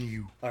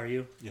You. Are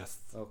you? Yes.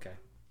 Okay.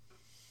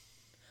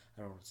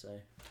 I don't know what to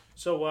say.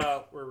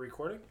 So we're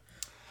recording.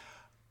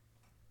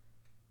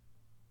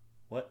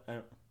 What?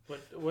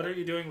 What are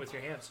you doing with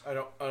your hands? I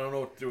don't know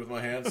what to do with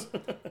my hands.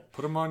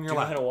 Put them on Do your you know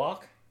lap. how to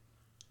walk?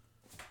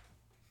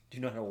 Do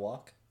you know how to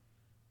walk?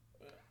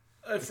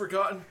 I've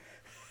forgotten.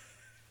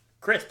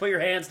 Chris, put your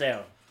hands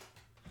down.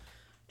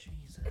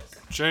 Jesus.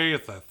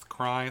 Jesus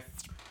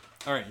Christ.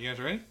 All right, you guys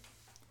ready?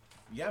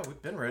 Yeah,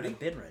 we've been ready. I've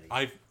been ready.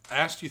 I've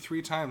asked you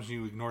 3 times and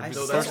you ignored me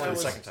So the that's first why time.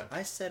 the second time.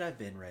 I said I've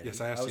been ready.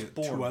 Yes, I asked was you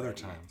born 2 other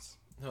ready. times.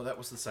 No, that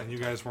was the second And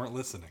you time. guys weren't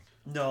listening.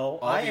 No,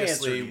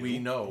 Obviously, I answered we you.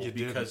 know You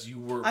because didn't.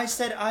 you were... I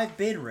said I've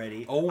been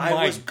ready. Oh I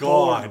my was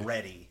God. born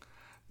ready.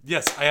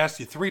 Yes, I asked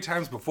you 3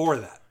 times before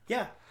that.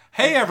 Yeah.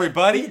 Hey,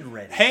 everybody. I've been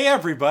ready. Hey,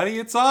 everybody.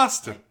 It's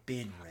Austin. I've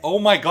been ready. Oh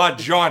my God,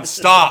 John,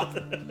 stop.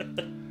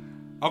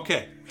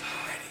 Okay.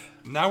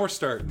 Now we're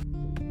starting.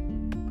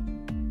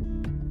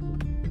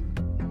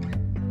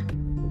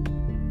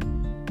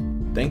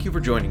 Thank you for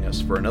joining us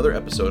for another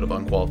episode of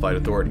Unqualified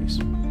Authorities.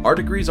 Our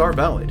degrees are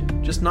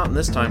valid, just not in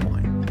this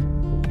timeline.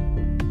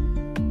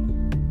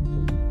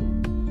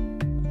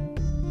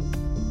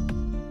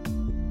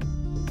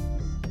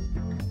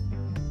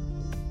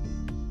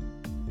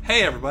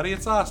 Hey, everybody.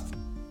 It's Austin.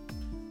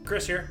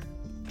 Chris here.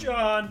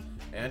 John.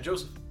 And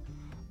Joseph.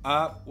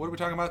 What are we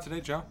talking about today,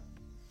 Joe?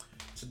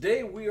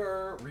 Today we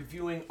are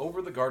reviewing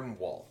Over the Garden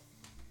Wall.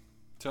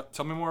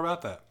 Tell me more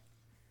about that.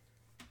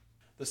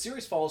 The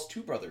series follows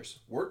 2 brothers,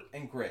 Wirt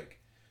and Greg,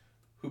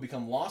 who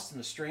become lost in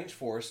a strange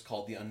forest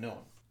called the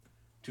Unknown.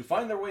 To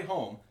find their way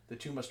home, the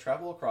 2 must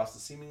travel across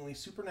the seemingly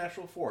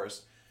supernatural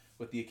forest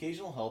with the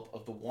occasional help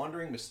of the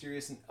wandering,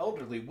 mysterious, and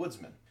elderly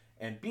woodsman,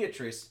 and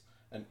Beatrice,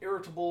 an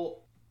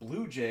irritable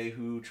blue jay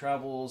who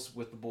travels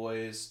with the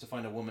boys to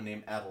find a woman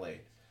named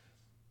Adelaide.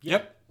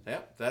 Yep. Yeah,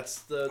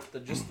 that's the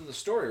gist of the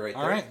story right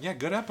there. All right. Yeah,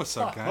 good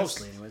episode, guys.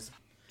 Mostly, anyways.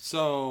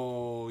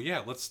 So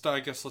yeah, let's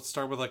start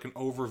with like an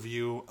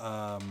overview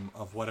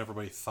of what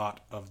everybody thought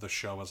of the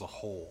show as a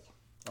whole.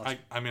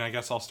 I mean, I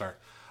guess I'll start.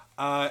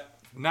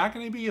 Not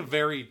going to be a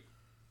very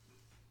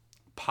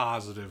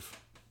positive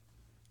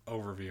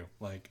overview.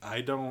 Like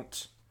I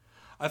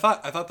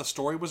thought the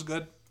story was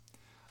good,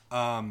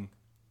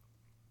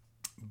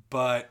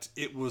 but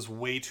it was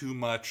way too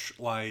much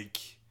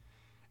like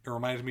it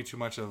reminded me too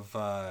much of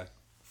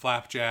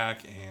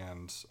Flapjack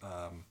and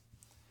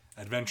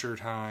Adventure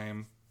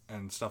Time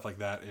and stuff like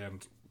that,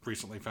 and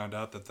recently found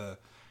out that the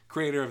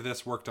creator of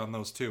this worked on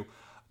those too.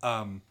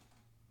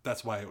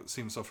 That's why it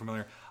seems so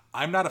familiar.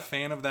 I'm not a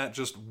fan of that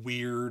just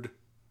weird...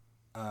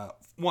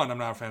 1, I'm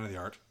not a fan of the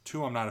art.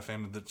 2, I'm not a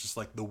fan of the, just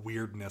like the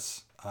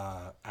weirdness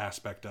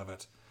aspect of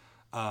it.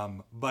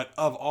 But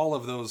of all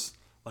of those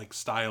like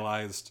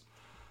stylized...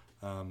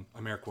 I'm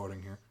air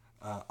quoting here.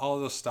 All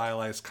of those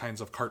stylized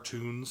kinds of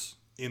cartoons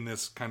in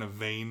this kind of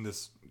vein,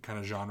 this kind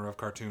of genre of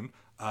cartoon,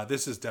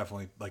 this is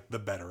definitely like the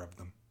better of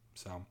them.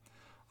 So,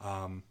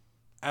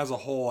 as a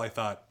whole, I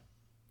thought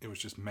it was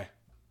just meh.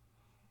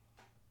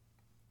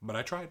 But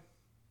I tried.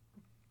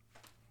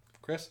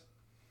 Chris?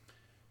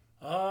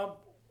 I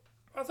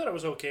thought it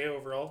was okay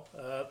overall.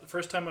 The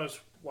first time I was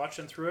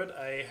watching through it,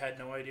 I had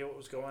no idea what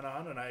was going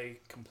on, and I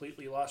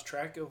completely lost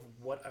track of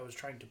what I was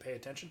trying to pay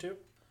attention to.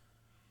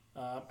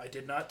 I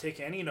did not take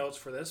any notes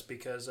for this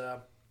because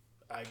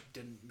I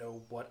didn't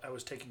know what I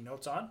was taking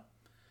notes on.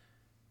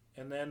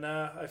 And then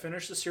I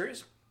finished the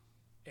series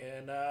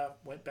and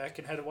went back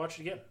and had to watch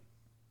it again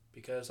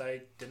because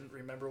I didn't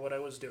remember what I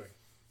was doing.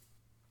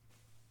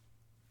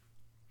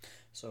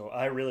 So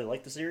I really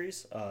like the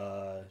series,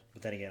 but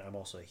then again, I'm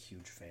also a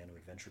huge fan of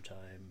Adventure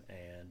Time,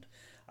 and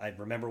I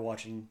remember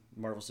watching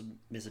Marvel's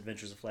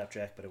Misadventures of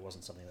Flapjack, but it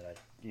wasn't something that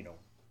I,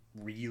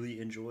 really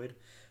enjoyed.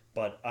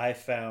 But I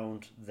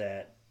found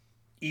that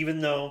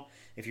even though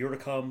if you were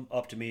to come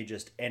up to me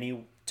just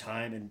any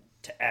time and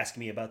to ask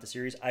me about the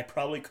series, I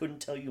probably couldn't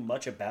tell you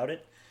much about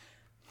it.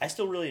 I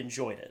still really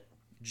enjoyed it,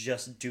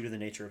 just due to the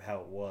nature of how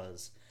it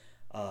was.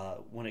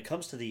 When it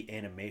comes to the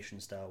animation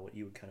style, what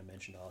you would kind of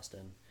mention,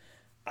 Austin,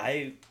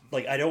 I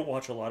don't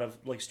watch a lot of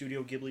like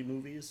Studio Ghibli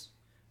movies,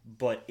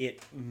 but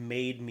it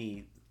made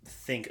me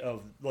think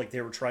of like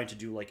they were trying to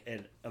do like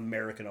an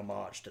American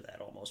homage to that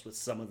almost with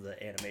some of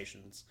the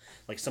animations,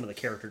 like some of the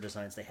character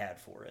designs they had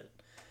for it,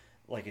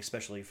 like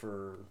especially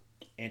for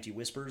Auntie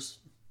Whispers.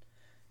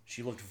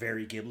 She looked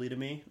very Ghibli to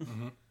me.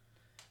 Mm-hmm.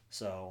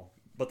 So,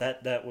 but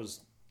that was,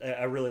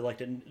 I really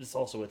liked it. And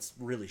it's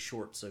really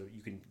short, so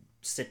you can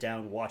sit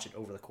down and watch it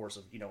over the course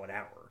of an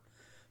hour,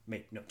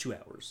 2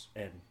 hours,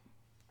 and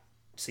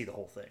see the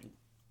whole thing.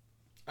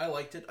 I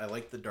liked it. I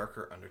liked the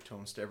darker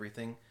undertones to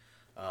everything.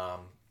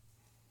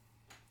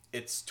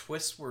 Its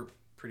twists were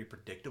pretty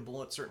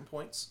predictable at certain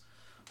points.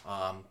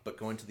 But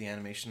going to the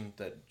animation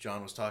that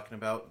John was talking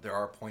about, there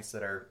are points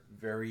that are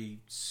very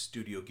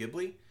Studio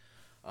Ghibli.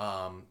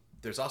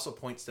 There's also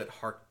points that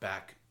hark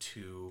back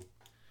to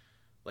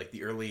like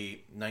the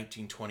early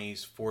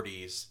 1920s,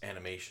 40s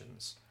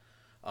animations,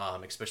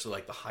 especially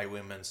like the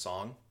Highwayman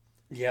song.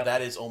 Yeah,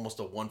 That is almost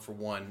a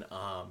one-for-one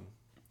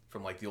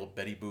from like the old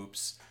Betty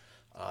Boops,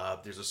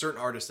 There's a certain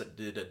artist that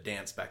did a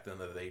dance back then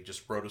that they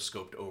just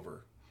rotoscoped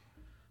over.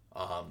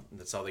 And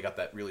that's how they got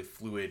that really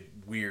fluid,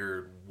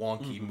 weird,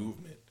 wonky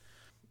movement.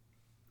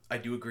 I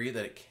do agree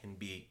that it can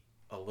be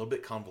a little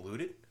bit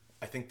convoluted.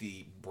 I think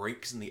the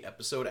breaks in the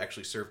episode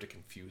actually serve to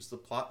confuse the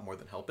plot more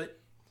than help it.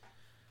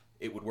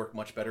 It would work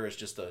much better as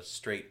just a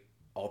straight,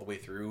 all the way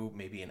through,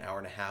 maybe an hour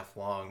and a half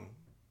long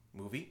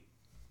movie.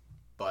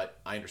 But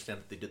I understand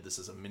that they did this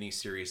as a mini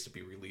series to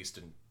be released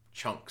in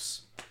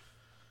chunks.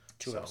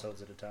 Two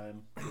episodes at a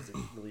time. Is it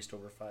released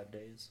over 5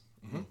 days?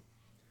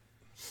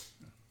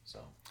 So,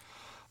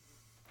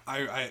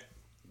 I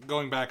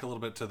going back a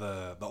little bit to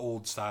the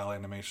old style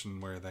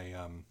animation where they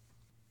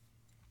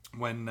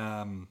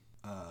when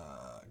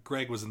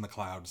Greg was in the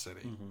Cloud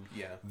City.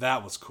 yeah.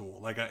 That was cool.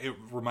 Like it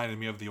reminded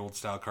me of the old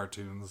style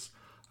cartoons,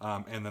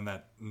 and then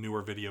that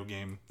newer video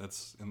game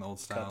that's in the old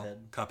style.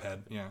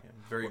 Cuphead. Yeah.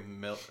 Very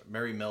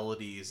merry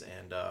melodies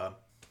and God,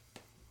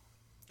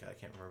 I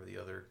can't remember the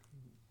other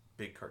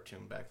big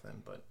cartoon back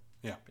then, but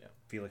Yeah.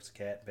 Felix the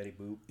Cat, Betty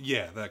Boop.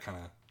 Yeah, that kind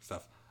of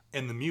stuff.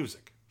 And the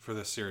music for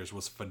this series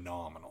was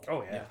phenomenal.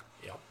 Oh, yeah.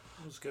 Yep.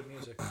 It was good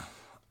music.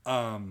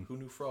 who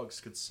knew frogs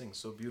could sing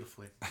so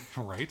beautifully?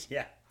 Right?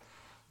 Yeah.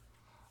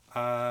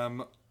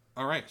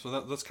 All right.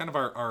 So that's kind of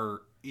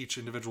our each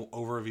individual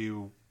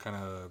overview, kind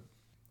of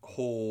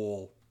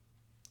whole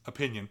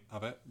opinion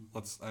of it.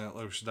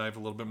 We should dive a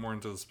little bit more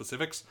into the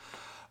specifics.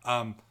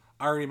 I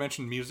already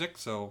mentioned music,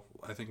 so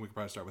I think we could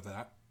probably start with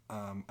that.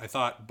 I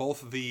thought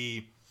both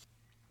the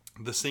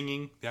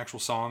singing, the actual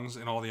songs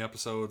in all the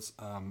episodes,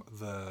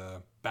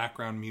 the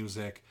background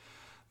music,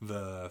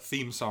 the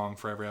theme song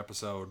for every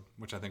episode,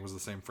 which I think was the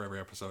same for every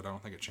episode. I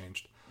don't think it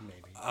changed.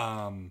 Maybe.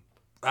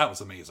 That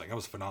was amazing. That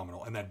was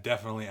phenomenal. And that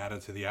definitely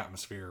added to the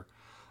atmosphere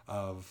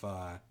of,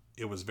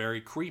 it was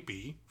very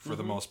creepy for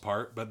the most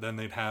part, but then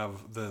they'd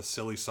have the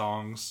silly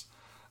songs,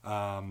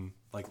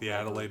 like the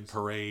Adelaide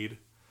Parade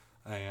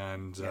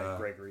and,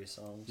 Gregory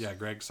songs. yeah,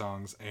 Greg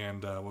songs.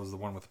 And, what was the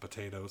one with the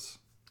potatoes?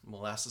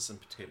 Molasses and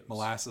potatoes.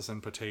 Molasses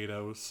and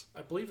potatoes.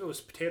 I believe it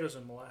was potatoes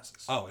and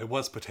molasses. Oh, it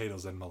was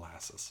potatoes and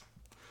molasses.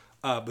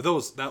 But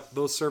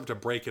those served to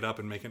break it up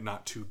and make it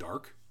not too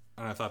dark.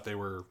 And I thought they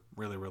were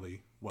really,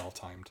 really well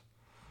timed.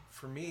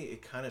 For me,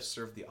 it kind of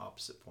served the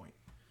opposite point.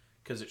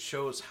 Because it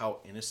shows how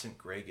innocent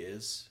Greg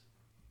is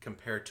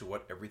compared to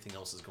what everything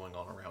else is going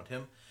on around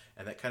him.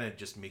 And that kind of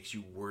just makes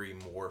you worry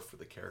more for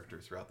the character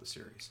throughout the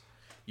series.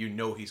 You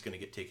know he's going to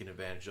get taken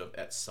advantage of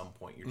at some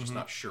point. You're just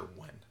not sure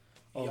when.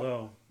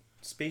 Although,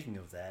 speaking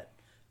of that,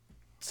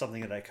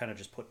 something that I kind of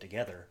just put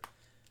together,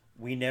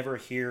 we never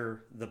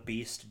hear the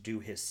Beast do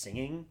his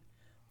singing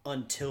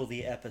until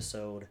the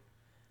episode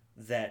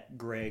that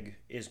Greg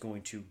is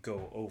going to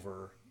go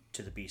over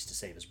to the Beast to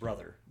save his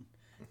brother.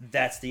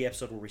 That's the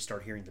episode where we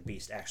start hearing the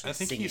Beast actually I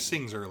think singing. he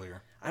sings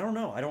earlier. I don't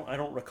know. I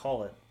don't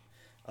recall it.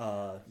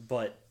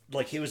 But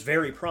like it was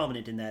very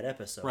prominent in that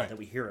episode Right. that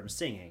we hear him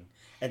singing,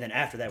 and then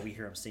after that we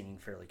hear him singing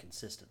fairly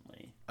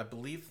consistently. I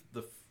believe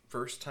the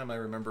first time I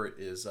remember it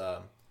is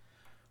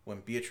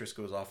when Beatrice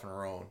goes off on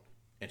her own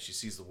and she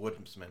sees the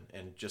woodsman,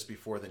 and just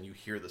before then you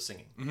hear the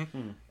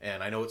singing.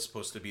 And I know it's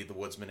supposed to be the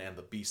woodsman and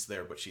the beast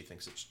there, but she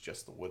thinks it's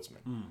just the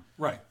woodsman.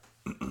 Right.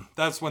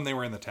 That's when they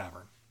were in the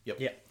tavern Yep.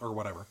 Yeah. or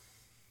whatever.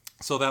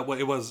 So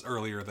it was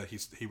earlier that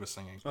he was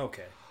singing.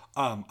 Okay.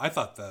 I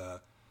thought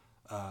the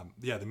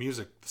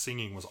music, the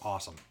singing was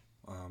awesome.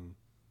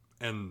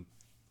 And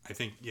I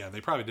think,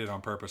 they probably did it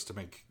on purpose to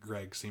make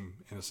Greg seem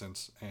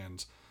innocent,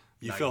 and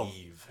you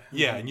Naive.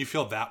 and you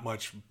feel that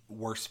much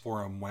worse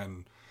for him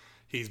when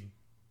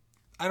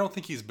I don't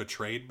think he's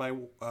betrayed by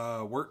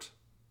Wirt,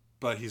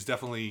 but he's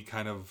definitely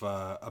kind of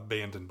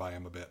abandoned by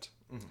him a bit.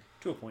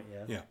 To a point,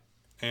 yeah. Yeah.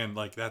 And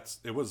like I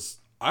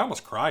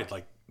almost cried.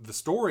 Like the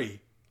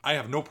story, I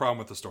have no problem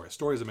with the story. The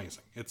story is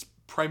amazing. It's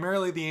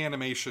primarily the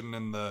animation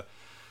and the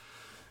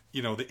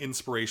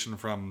inspiration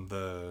from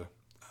the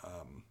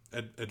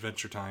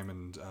Adventure Time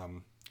and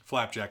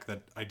Flapjack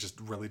that I just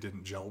really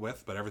didn't gel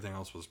with, but everything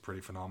else was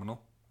pretty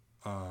phenomenal.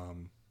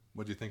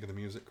 What do you think of the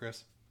music,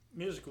 Chris?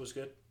 Music was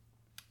good.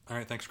 All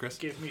right, thanks, Chris.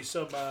 Gave me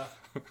some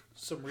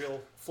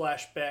real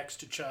flashbacks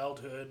to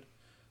childhood,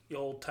 the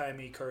old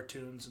timey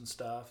cartoons and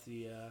stuff.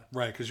 The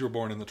Right, because you were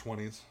born in the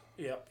 20s.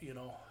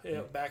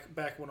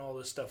 back when all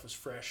this stuff was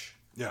fresh.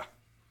 Yeah.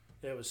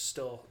 It was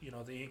still,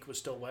 the ink was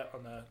still wet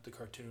on the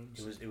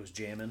cartoons. It was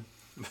jamming.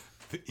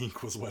 The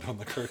ink was wet on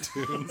the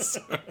cartoons.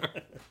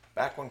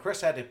 Back when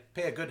Chris had to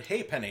pay a good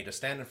hay penny to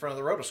stand in front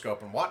of the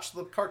rotoscope and watch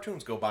the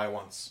cartoons go by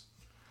once.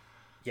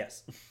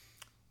 Yes.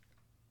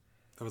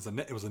 It was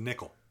a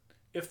nickel.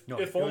 If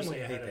it was only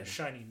a I hay had a penny.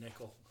 shiny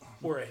nickel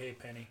or a hay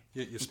penny.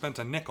 You spent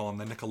a nickel on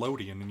the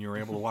Nickelodeon and you were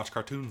able to watch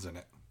cartoons in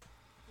it.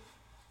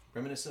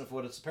 Reminiscent of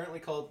what is apparently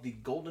called the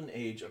golden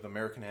age of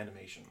American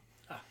animation,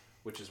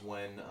 which is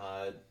when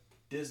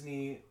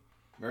Disney,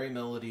 Merry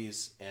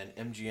Melodies, and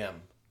MGM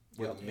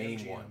were the main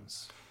MGM.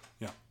 ones.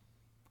 Yeah.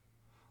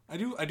 I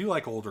do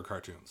like older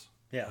cartoons.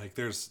 Yeah. Like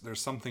there's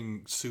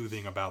something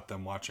soothing about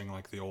them, watching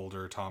like the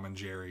older Tom and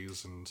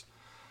Jerry's and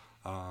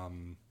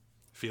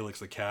Felix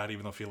the Cat,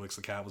 even though Felix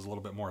the Cat was a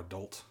little bit more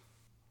adult.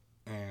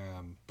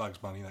 and Bugs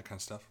Bunny, that kind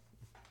of stuff.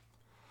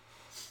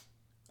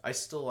 I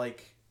still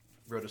like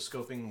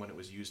rotoscoping when it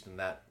was used in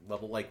that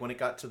level. Like when it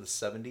got to the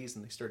 70s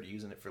and they started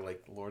using it for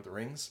like Lord of the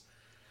Rings,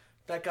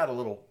 that got a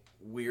little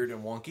weird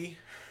and wonky.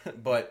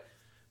 But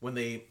when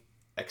they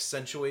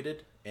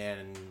accentuated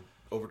and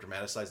over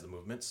dramatized the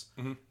movements,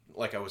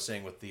 like I was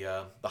saying with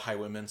the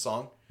Highwaymen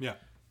song, Yeah.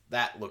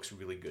 that looks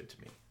really good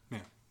to me. Yeah.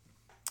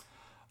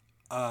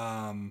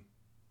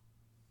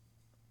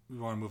 We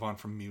want to move on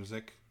from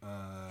music.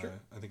 Sure.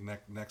 I think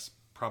next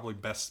probably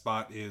best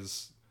spot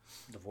is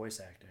The voice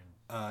acting.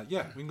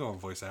 yeah, we can go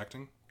with voice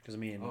acting. Because, I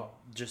mean,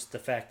 just the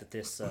fact that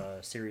this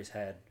series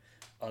had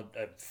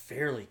a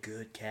fairly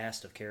good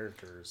cast of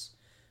characters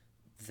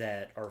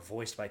that are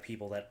voiced by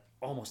people that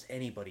almost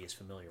anybody is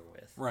familiar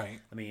with. Right.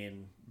 I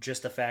mean,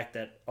 just the fact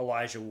that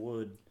Elijah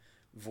Wood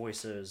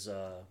voices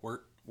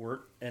Wirt.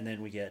 and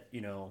then we get,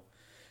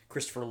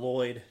 Christopher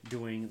Lloyd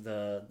doing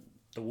the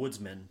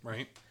Woodsman.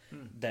 Right.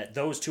 That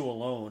those two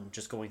alone,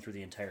 just going through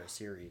the entire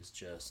series,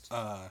 just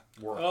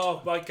worked.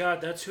 Oh my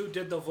God, that's who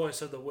did the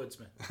voice of the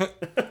Woodsman.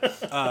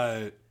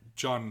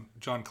 John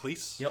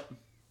Cleese. Yep.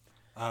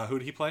 Who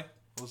did he play?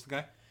 What was the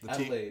guy?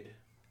 Adelaide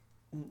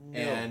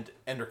and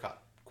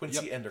Endicott.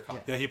 Quincy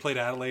Endicott. Yeah, he played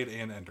Adelaide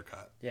and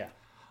Endicott. Yeah.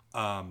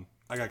 I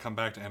gotta come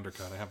back to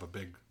Endicott. I have a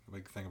big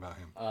thing about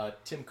him.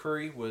 Tim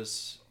Curry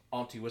was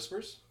Auntie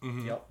Whispers.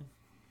 Yep.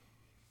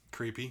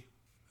 Creepy.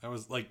 That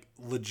was like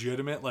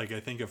legitimate. Like I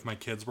think if my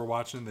kids were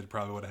watching, they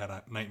probably would have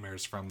had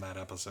nightmares from that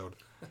episode.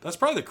 That's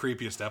probably the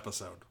creepiest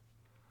episode.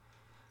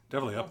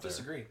 Definitely I up don't there.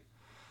 disagree.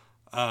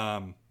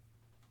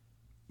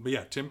 But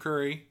yeah, Tim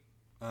Curry,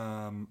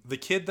 the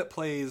kid that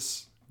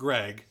plays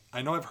Greg.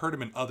 I know I've heard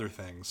him in other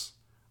things.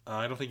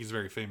 I don't think he's a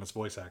very famous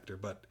voice actor,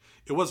 but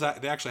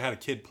they actually had a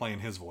kid playing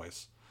his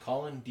voice.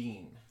 Colin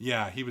Dean.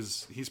 Yeah,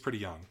 he's pretty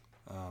young.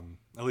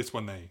 At least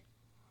when they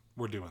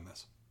were doing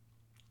this.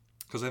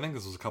 Because I think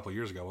this was a couple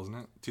years ago, wasn't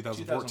it?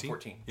 2014?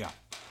 2014. Yeah.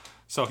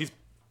 So he's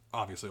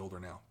obviously older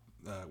now.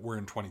 We're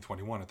in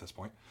 2021 at this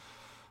point.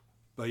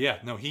 But yeah,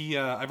 no,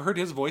 I've heard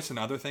his voice in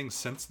other things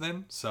since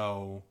then,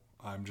 so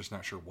I'm just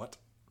not sure what.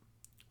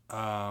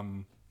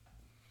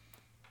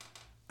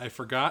 I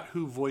forgot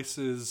who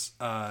voices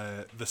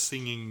the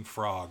singing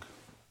frog.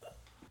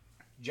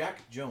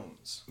 Jack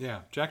Jones. Yeah,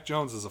 Jack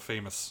Jones is a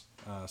famous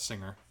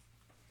singer.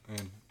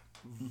 And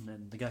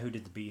And the guy who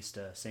did the Beast,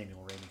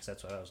 Samuel Ramey,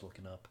 that's what I was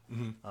looking up.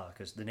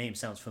 Because the name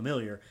sounds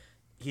familiar.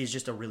 He's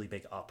just a really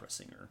big opera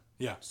singer.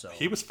 yeah, So-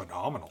 he was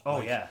phenomenal. Oh,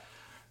 Like, yeah.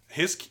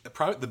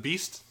 the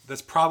Beast,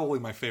 that's probably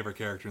my favorite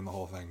character in the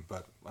whole thing,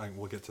 but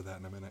we'll get to that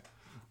in a minute.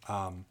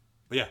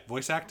 But yeah,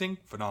 voice acting,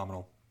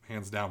 phenomenal.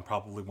 Hands down,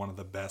 probably one of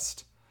the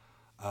best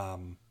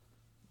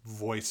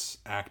voice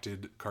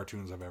acted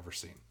cartoons I've ever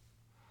seen.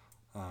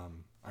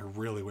 I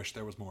really wish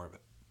there was more of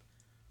it.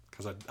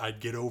 Because I'd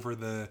get over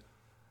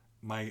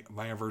my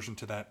aversion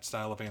to that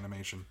style of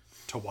animation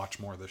to watch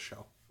more of this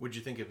show. Would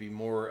you think it'd be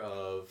more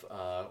of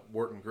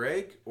Wirt and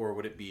Greg, or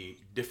would it be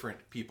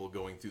different people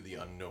going through the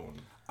unknown?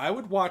 I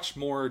would watch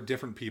more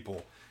different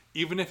people,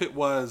 even if it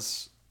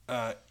was.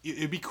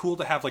 It'd be cool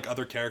to have like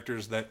other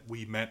characters that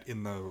we met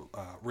in the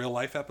real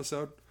life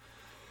episode,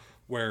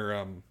 where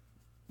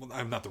well,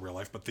 I'm not the real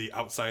life, but the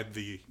outside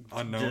the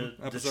unknown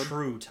The episode.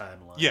 true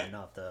timeline, Yeah.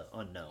 not the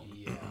unknown.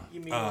 Yeah.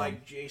 You mean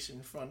like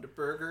Jason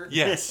Funderburger?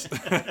 Yes,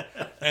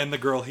 and the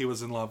girl he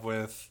was in love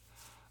with.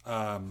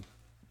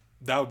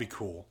 That would be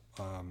cool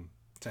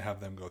to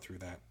have them go through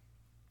that.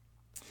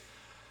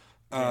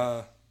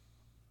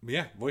 But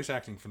yeah, voice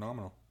acting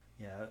phenomenal.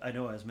 Yeah, I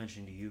know I was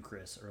mentioning to you,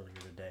 Chris, earlier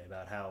today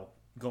about how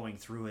going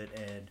through it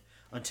and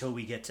until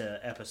we get to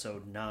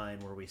episode 9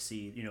 where we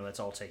see, that's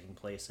all taking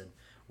place in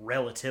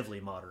relatively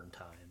modern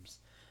times.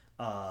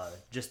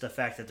 Just the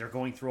fact that they're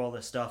going through all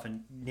this stuff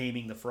and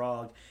naming the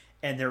frog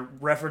and they're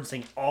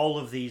referencing all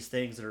of these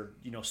things that are,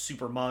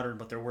 super modern,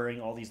 but they're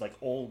wearing all these like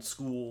old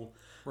school,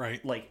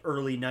 Right. like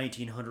early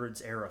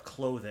 1900s era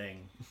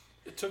clothing.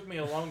 It took me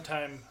a long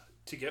time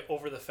to get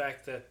over the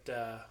fact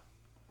that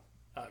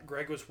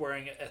Greg was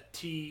wearing a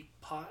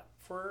teapot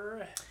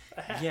for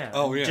a hat. Yeah.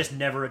 Oh, yeah. Just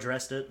never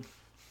addressed it.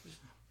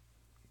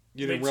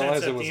 You Made didn't sense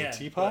realize at it was the a end,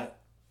 teapot?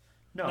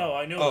 No. No,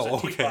 I knew it was Oh, a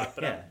okay. teapot,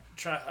 but Yeah.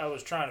 I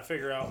was trying to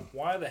figure out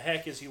why the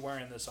heck is he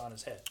wearing this on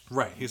his head?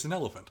 Right, he's an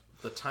elephant.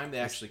 The time they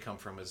actually come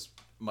from is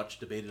much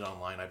debated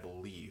online, I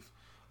believe.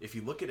 If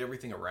you look at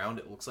everything around,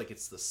 it looks like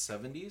it's the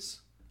 70s.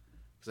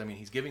 Because, I mean,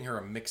 he's giving her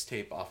a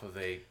mixtape off of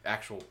a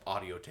actual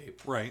audio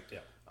tape. Right. Yeah.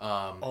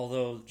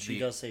 Although she The-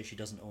 does say she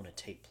doesn't own a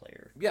tape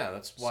player. Yeah,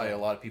 that's why So- a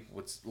lot of people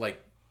would,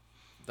 like,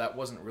 that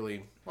wasn't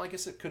really... Well, I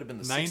guess it could have been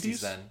the 90s?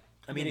 60s then.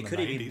 I mean, In it the could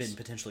have even 90s. been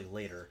potentially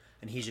later,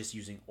 and he's just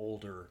using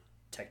older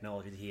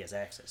technology that he has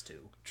access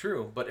to.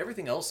 True, but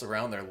everything else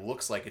around there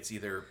looks like it's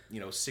either,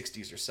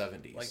 60s or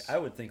 70s. Like, I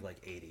would think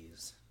like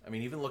 80s. I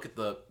mean, even look at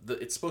the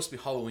it's supposed to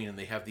be Halloween and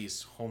they have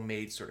these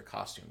homemade sort of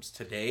costumes.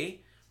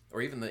 Today,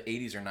 or even the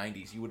 80s or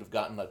 90s, you would have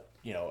gotten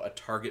a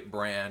Target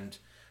brand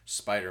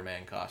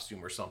Spider-Man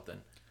costume or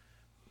something.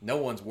 No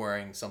one's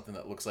wearing something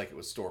that looks like it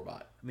was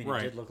store-bought. I mean,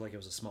 Right. it did look like it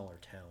was a smaller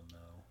town,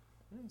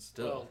 though.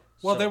 Still.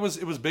 Well, So-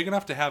 it was big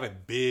enough to have a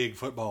big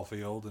football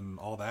field and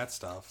all that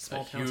stuff.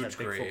 Small A towns huge have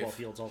big grave. football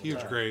fields all the Huge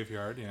time.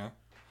 graveyard, yeah.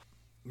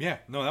 Yeah,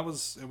 no, it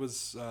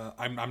was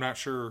I'm not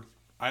sure.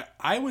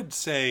 I would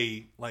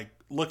say, like,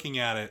 looking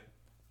at it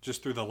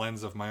just through the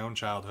lens of my own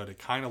childhood, it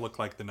kind of looked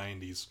like the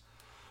 90s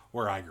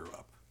where I grew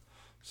up.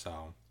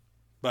 So,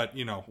 but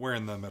you know, we're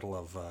in the middle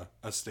of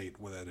a state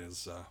where it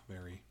is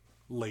very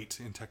late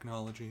in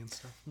technology and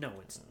stuff. No,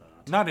 it's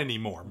not. Not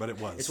anymore, but it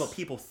was. It's what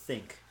people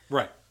think.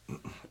 Right.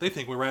 They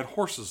think we ride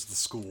horses to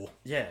school.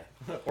 Yeah.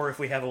 Or if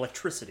we have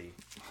electricity.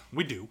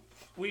 We do.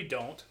 We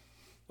don't.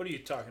 What are you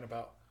talking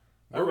about?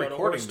 I We're rode a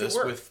recording horse to this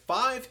work. with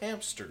 5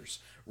 hamsters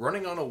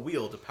running on a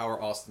wheel to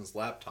power Austin's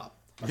laptop.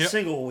 A Yep.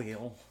 single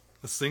wheel.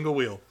 A single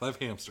wheel, 5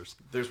 hamsters.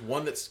 There's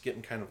one that's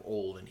getting kind of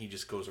old, and he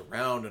just goes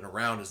around and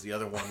around as the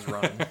other ones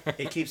run.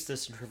 It keeps the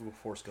centrifugal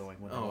force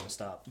going when I want to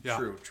stop. Yeah.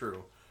 True,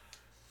 true.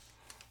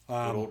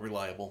 Good old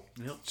reliable.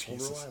 Yep. All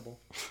Jesus. reliable.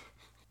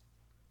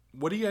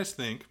 What do you guys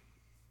think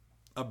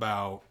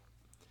about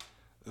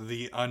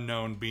the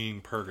unknown being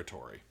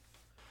purgatory?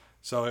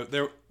 So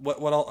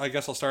I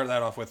guess I'll start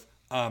that off with.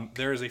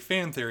 There is a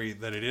fan theory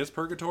that it is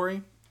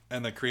purgatory,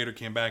 and the creator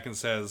came back and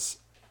says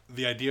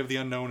the idea of the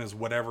unknown is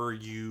whatever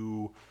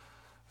you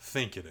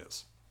think it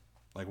is,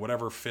 like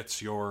whatever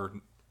fits your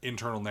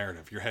internal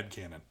narrative, your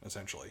headcanon,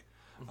 essentially.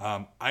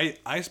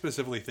 I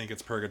specifically think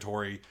it's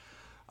purgatory,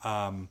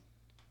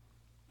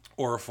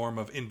 or a form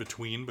of in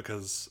between,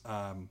 because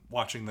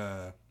watching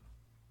the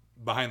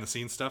behind the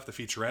scenes stuff, the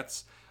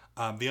featurettes,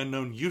 the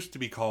unknown used to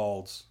be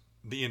called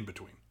the in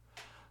between.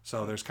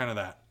 So there's kind of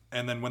that.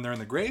 And then when they're in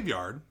the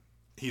graveyard,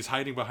 he's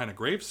hiding behind a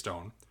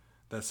gravestone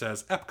that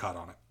says Epcot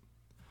on it.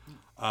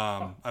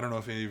 I don't know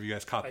if any of you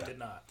guys caught I that. did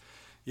not.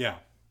 Yeah.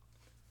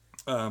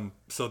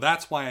 So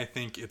that's why I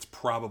think it's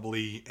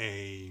probably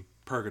a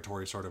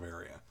purgatory sort of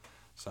area.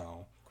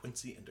 So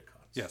Quincy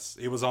Endicott. yes,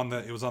 it was on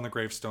the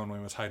gravestone when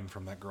he was hiding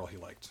from that girl he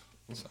liked.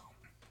 So,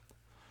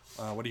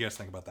 what do you guys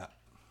think about that?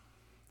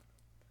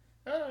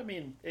 I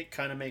mean, it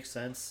kind of makes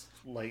sense.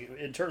 Like,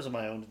 in terms of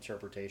my own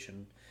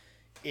interpretation,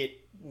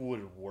 it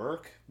would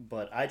work,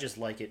 but I just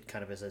like it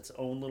kind of as its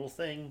own little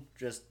thing.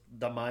 Just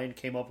the mind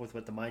came up with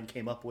what the mind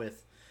came up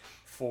with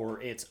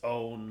for its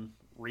own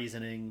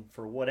reasoning,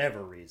 for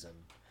whatever reason.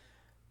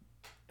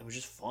 It was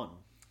just fun.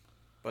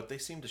 But they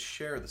seem to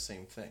share the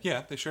same thing.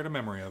 Yeah, they shared a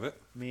memory of it.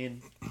 I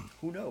mean,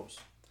 who knows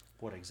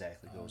what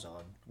exactly goes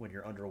on when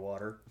you're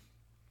underwater?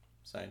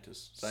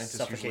 Scientists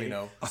usually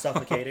know.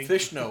 Suffocating.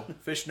 Fish know.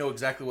 Fish know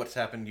exactly what's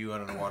happened to you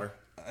underwater.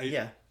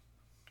 Yeah.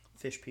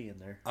 Fish pee in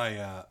there.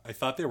 I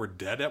thought they were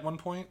dead at one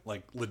point,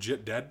 like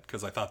legit dead,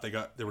 because I thought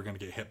they were going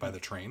to get hit by the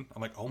train.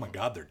 I'm like, oh my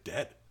god, they're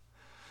dead.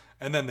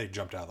 And then they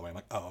jumped out of the way. I'm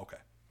like, oh, okay.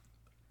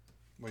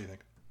 What do you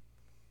think?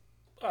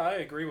 I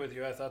agree with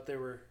you. I thought they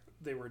were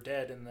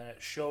dead, and that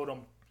it showed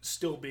them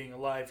still being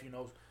alive.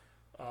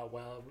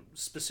 While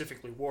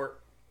specifically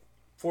Wart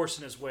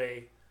forcing his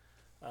way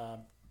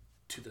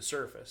to the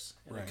surface,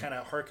 and Right. it kind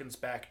of harkens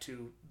back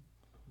to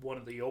one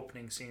of the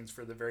opening scenes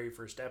for the very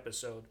first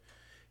episode.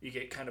 You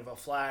get kind of a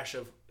flash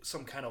of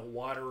some kind of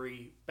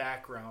watery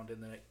background,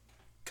 and then it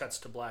cuts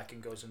to black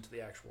and goes into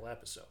the actual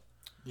episode.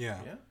 Yeah.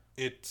 Yeah.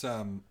 It's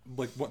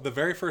like what the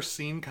very first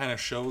scene kind of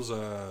shows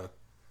the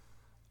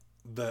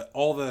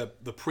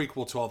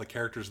prequel to all the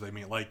characters they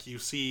meet. Like you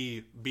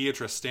see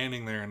Beatrice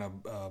standing there and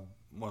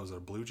a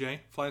blue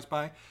jay flies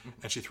by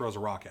and she throws a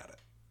rock at it.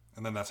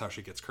 And then that's how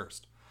she gets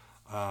cursed.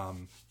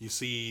 You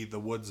see the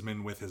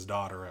woodsman with his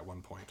daughter at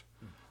one point.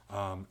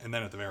 And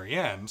then at the very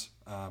end,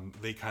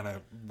 they kind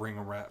of bring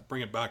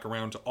it back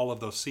around to all of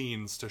those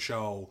scenes to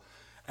show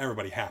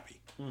everybody happy.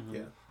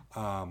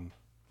 Yeah.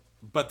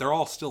 But they're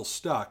all still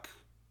stuck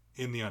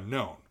in the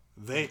unknown.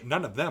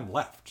 None of them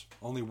left.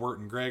 Only Wirt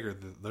and Greg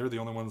they're the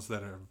only ones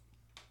that are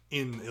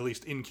at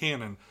least in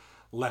canon,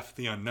 left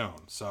the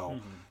unknown. So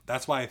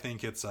that's why I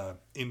think it's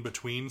in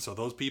between. So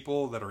those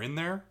people that are in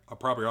there are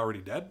probably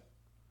already dead,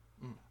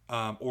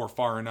 or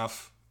far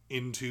enough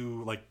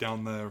into like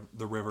down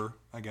the river,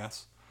 I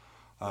guess.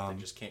 They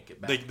just can't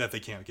get back. That they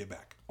can't get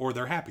back, or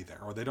they're happy there,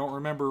 or they don't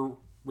remember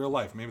real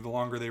life. Maybe the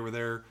longer they were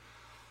there,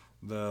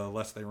 the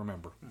less they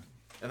remember.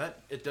 And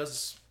that it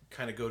does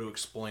kind of go to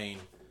explain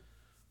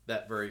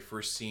that very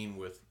first scene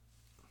with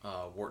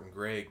Wart and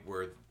Greg,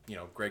 where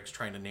Greg's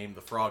trying to name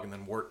the frog, and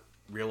then Wart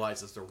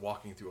realizes they're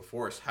walking through a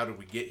forest. How did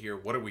we get here?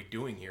 What are we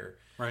doing here?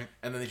 Right.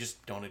 And then they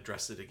just don't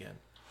address it again.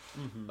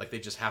 Like they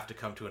just have to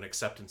come to an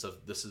acceptance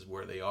of this is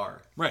where they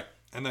are. Right.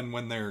 And then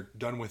when they're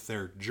done with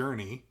their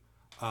journey,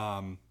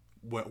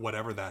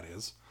 whatever that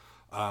is,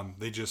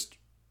 they just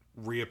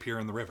reappear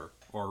in the river,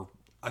 or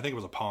I think it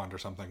was a pond or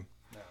something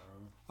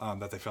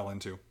that they fell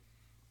into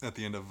at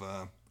the end of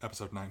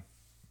episode 9.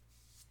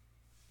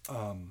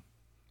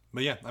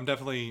 But yeah, I'm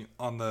definitely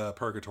on the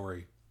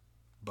purgatory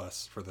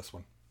bus for this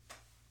one.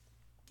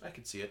 I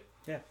could see it.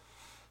 Yeah.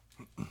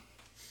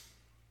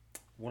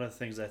 One of the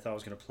things I thought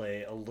was going to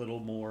play a little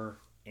more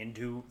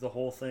into the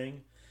whole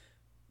thing,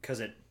 because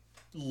it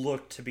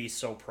looked to be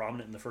so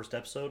prominent in the first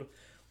episode,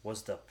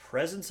 was the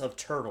presence of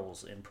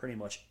turtles in pretty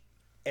much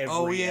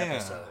every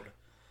episode.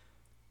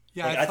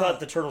 Yeah, Like, I thought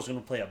the turtles were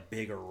going to play a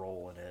bigger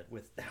role in it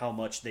with how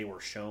much they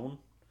were shown,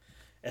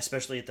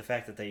 especially at the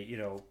fact that they,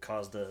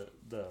 caused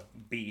the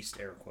beast,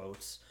 air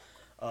quotes,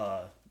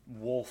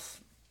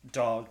 wolf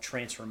dog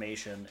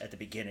transformation at the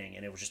beginning,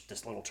 and it was just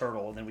this little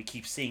turtle, and then we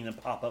keep seeing them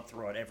pop up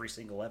throughout every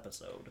single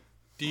episode.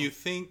 Do you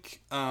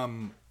think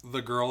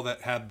the girl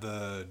that had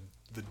the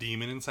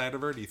demon inside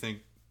of her? Do you think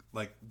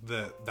like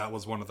that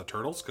was one of the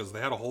turtles? Because they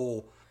had a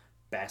whole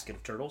Basket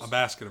of turtles. a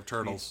basket of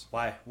turtles.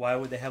 Why? Why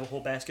would they have a whole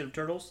basket of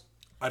turtles?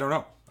 I don't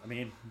know. I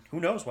mean, who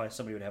knows why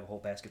somebody would have a whole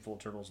basket full of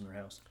turtles in their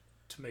house?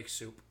 To make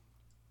soup.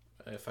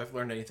 If I've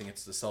learned anything,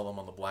 it's to sell them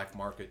on the black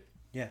market.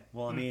 Yeah.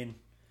 Well, I mean,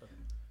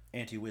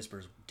 Auntie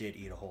Whispers did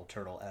eat a whole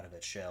turtle out of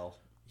its shell.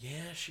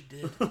 Yeah, she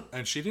did.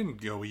 And she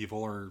didn't go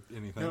evil or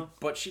anything. No.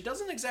 But she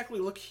doesn't exactly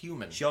look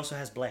human. She also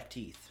has black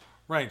teeth.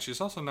 Right. She's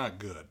also not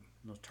good.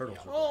 Those turtles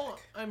are Well,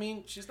 black. I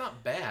mean, she's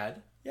not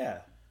bad.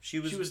 Yeah. She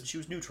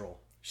was neutral.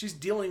 She's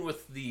dealing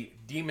with the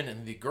demon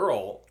and the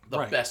girl the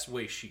Right. best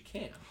way she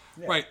can.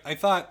 Yeah. Right. I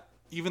thought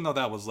even though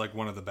that was like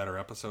one of the better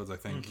episodes, I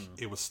think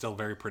it was still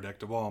very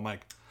predictable. I'm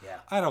like, Yeah.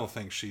 I don't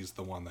think she's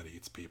the one that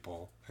eats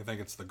people. I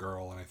think it's the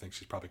girl, and I think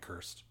she's probably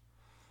cursed.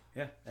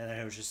 Yeah. And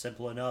it was just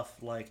simple enough,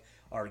 like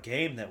our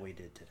game that we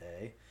did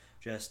today.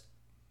 Just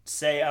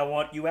say, I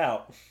want you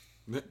out.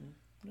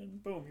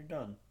 And boom, you're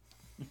done.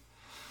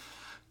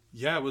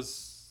 Yeah, it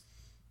was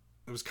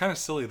kind of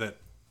silly that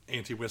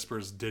Auntie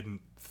Whispers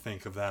didn't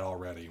think of that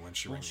already when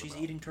she Well, rings the she's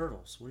bell. eating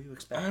turtles. What do you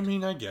expect? I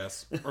mean, I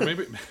guess, or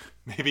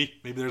maybe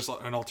there's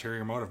an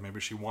ulterior motive.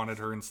 Maybe she wanted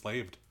her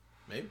enslaved,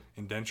 Maybe.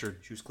 indentured.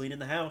 She was cleaning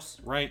the house.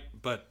 Right,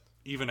 but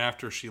even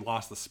after she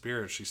lost the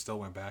spirit, she still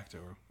went back to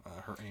her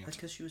That's aunt.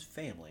 because she was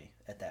family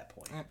at that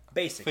point. Eh,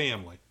 Basically.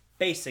 Family,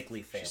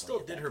 Basically family. She still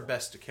at did that her point.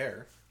 best to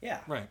care.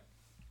 Yeah. right.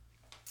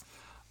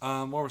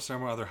 What were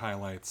some other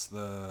highlights?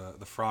 The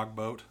frog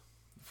boat.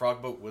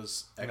 Frog Boat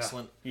was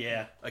excellent.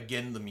 Yeah.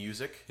 Again, the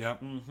music.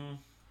 Yep. Mm-hmm.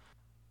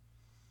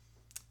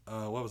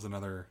 What was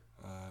another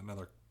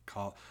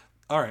call?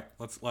 All right,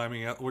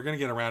 we're gonna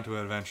get around to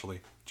it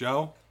eventually.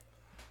 Joe,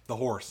 the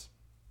horse.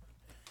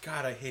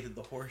 God, I hated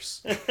the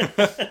horse.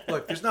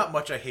 Look, there's not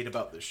much I hate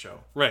about this show.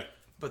 Right.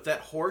 But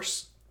that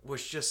horse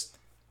was just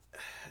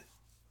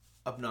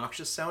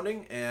obnoxious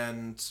sounding,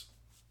 and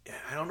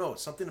I don't know,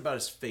 something about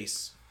his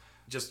face.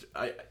 Just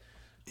I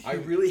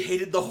really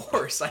hated the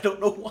horse. I don't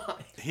know why.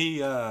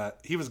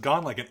 He was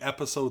gone like an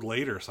episode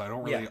later, so I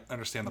don't really Yeah.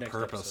 understand the Next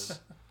purpose.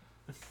 episode.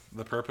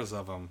 The purpose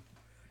of him,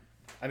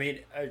 I mean,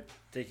 I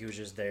think he was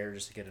just there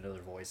just to get another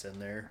voice in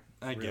there.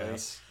 I really.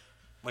 guess.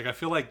 Like I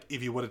feel like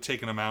if you would have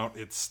taken him out,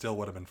 it still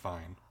would have been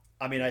fine.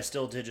 I mean, I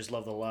still did just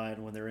love the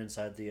line when they're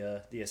inside the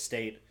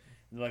estate.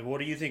 And they're like, what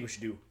do you think we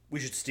should do? We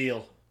should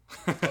steal.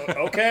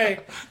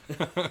 Okay.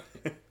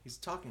 He's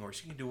a talking horse.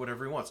 He can do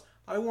whatever he wants.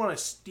 I want to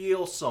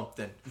steal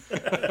something.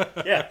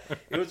 Yeah,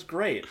 it was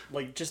great.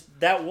 Like, just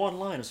that one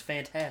line was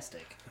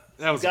fantastic.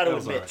 That was You got to that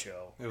was admit, all right.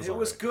 Joe. It was, It all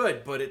was right.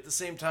 good, but at the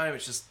same time,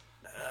 it's just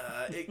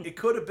it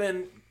could have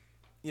been,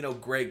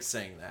 Greg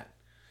saying that.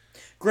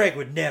 Greg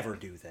would never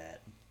do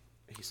that.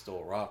 He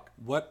stole a rock.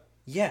 What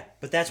Yeah,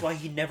 but that's why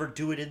he'd never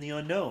do it in the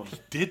unknown.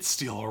 did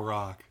steal a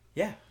rock?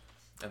 Yeah.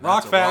 And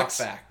Rock that's a facts.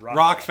 fact.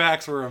 Rock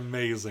facts were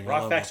amazing. I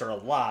Rock love facts them. are a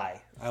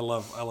lie. I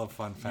love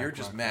fun facts. You're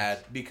just mad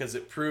because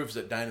it proves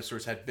that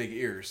dinosaurs had big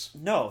ears.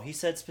 No, he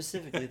said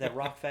specifically that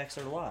rock facts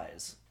are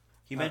lies.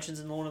 He mentions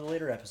in one of the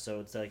later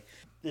episodes, like,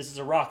 this is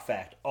a rock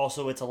fact.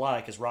 Also, it's a lie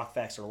because rock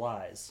facts are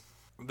lies.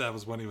 That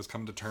was when he was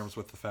coming to terms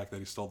with the fact that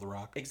he stole the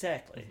rock.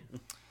 Exactly.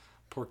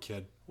 Poor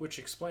kid. Which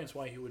explains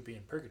why he would be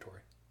in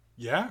purgatory.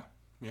 Yeah,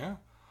 yeah.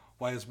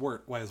 Why is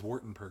Wart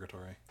in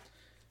purgatory?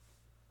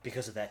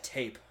 Because of that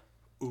tape.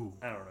 Ooh,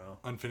 I don't know.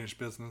 unfinished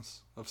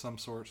business of some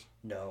sort.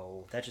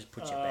 No, that just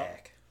puts you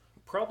back.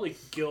 Probably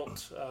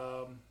guilt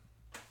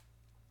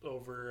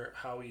over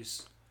how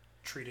he's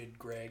treated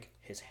Greg.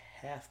 His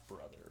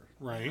half-brother.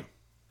 Right.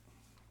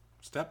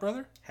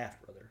 Stepbrother?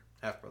 Half-brother.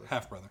 Half brother.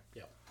 Half brother.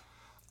 Yeah.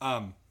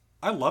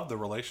 I love the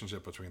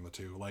relationship between the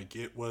two. Like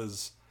it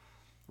was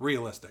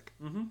realistic.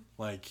 Mm-hmm.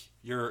 Like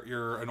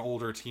you're an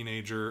older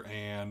teenager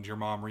and your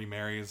mom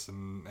remarries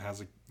and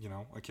has a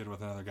kid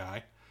with another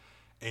guy,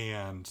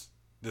 and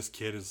this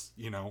kid is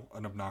an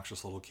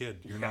obnoxious little kid.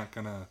 You're not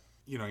gonna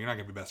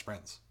be best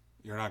friends.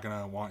 You're not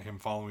gonna want him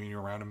following you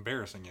around,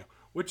 embarrassing you,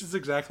 which is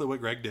exactly what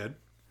Greg did.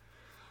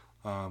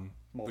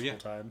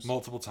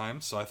 Multiple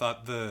times. So I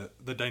thought the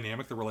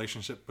dynamic, the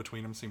relationship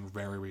between them seemed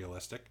very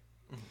realistic.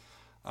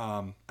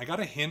 I got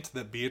a hint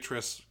that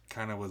Beatrice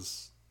kind of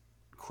was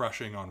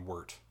crushing on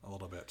Wirt a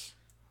little bit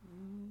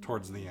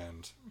towards the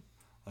end.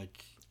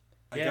 Like,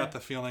 I got the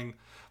feeling,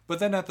 but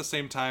then at the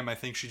same time, I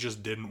think she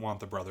just didn't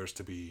want the brothers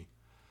to be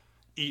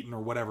eaten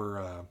or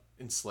whatever.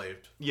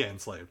 Enslaved. Yeah,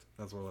 enslaved.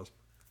 That's what it was.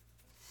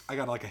 I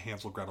got like a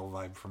Hansel Gretel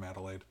vibe from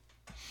Adelaide.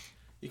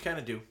 You kind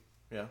of do.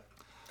 Yeah.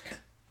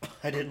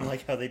 I didn't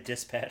like how they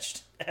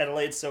dispatched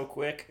Adelaide so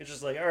quick. It's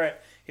just like, all right,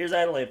 here's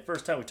Adelaide.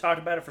 First time we talked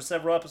about it for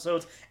several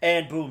episodes,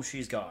 and boom,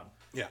 she's gone.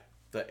 Yeah.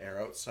 The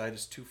air outside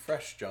is too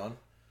fresh, John.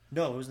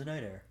 No, it was the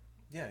night air.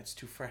 Yeah, it's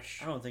too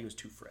fresh. I don't think it was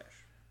too fresh.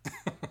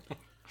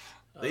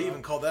 They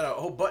even called that out.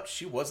 Oh, but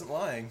she wasn't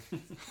lying.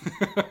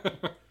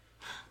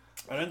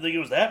 I didn't think it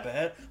was that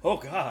bad. Oh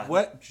God!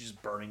 What? She's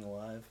burning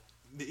alive.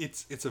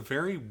 It's a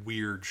very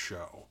weird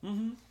show.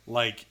 Mm-hmm.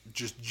 Like,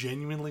 just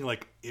genuinely,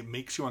 like, it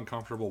makes you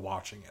uncomfortable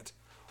watching it.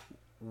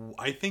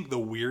 I think the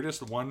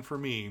weirdest one for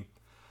me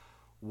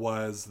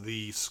was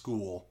the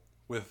school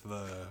with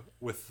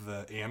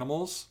the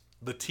animals.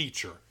 The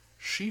teacher,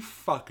 she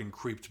fucking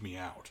creeped me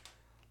out.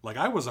 Like,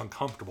 I was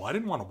uncomfortable. I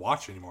didn't want to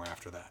watch anymore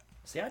after that.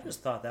 See, I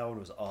just thought that one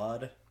was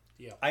odd.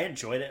 Yeah. I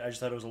enjoyed it. I just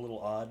thought it was a little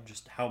odd,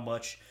 just how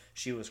much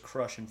she was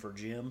crushing for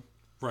Jim.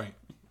 Right.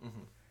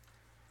 Mm-hmm.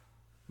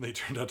 They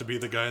turned out to be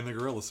the guy in the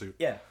gorilla suit.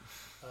 Yeah.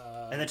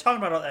 And they're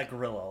talking about that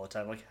gorilla all the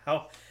time. Like,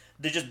 how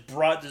they just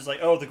brought, just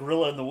like, oh, the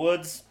gorilla in the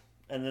woods,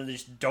 and then they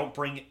just don't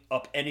bring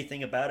up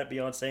anything about it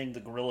beyond saying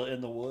the gorilla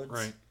in the woods.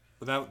 Right.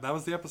 But that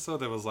was the episode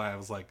that was like, I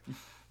was like,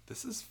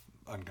 this is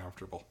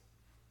uncomfortable.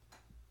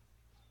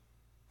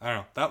 I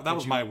don't know. That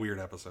was my weird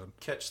episode.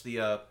 Catch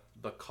the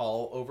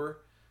call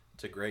over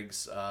to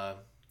Greg's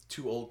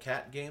Two Old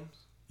Cat games?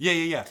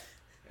 Yeah.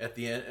 At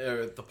the end,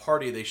 at the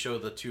party, they show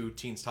the two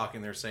teens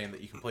talking. They're saying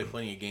that you can play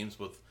plenty of games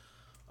with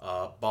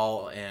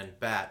ball and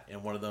bat,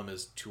 and one of them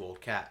is Two Old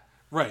Cat.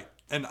 Right.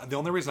 And the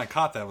only reason I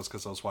caught that was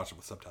because I was watching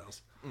with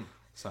subtitles.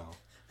 So.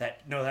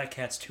 That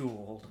cat's too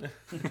old.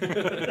 You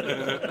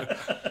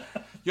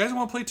guys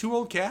want to play Two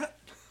Old Cat?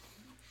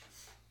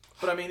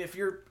 But I mean, if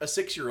you're a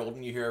 6-year-old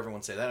and you hear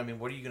everyone say that, I mean,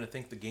 what are you going to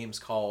think the game's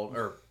called,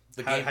 or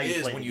the game how you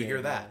is play when the you hear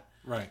game, that?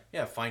 Right.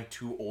 Yeah, find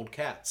two old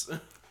cats.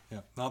 Yeah.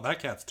 No, that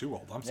cat's too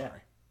old. I'm Yeah.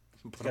 sorry.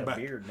 He's Put him got a back.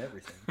 beard and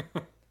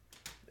everything.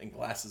 And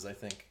glasses, I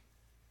think.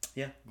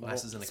 Yeah.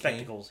 Glasses and a cane.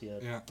 spectacles.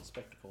 Yeah.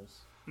 Spectacles.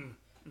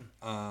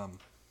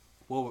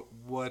 Well,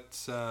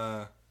 what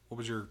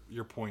was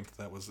your point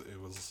that was it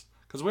was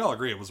because we all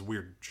agree it was a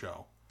weird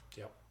show.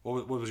 Yep.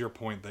 What was your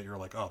point that you're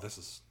like, oh, this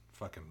is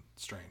fucking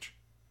strange?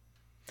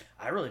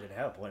 I really didn't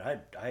have a point.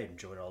 I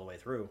enjoyed it all the way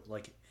through.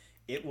 Like,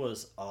 it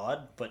was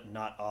odd, but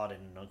not odd in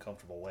an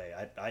uncomfortable way.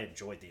 I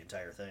enjoyed the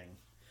entire thing.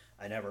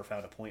 I never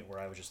found a point where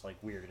I was just,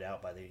 like, weirded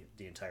out by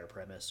the entire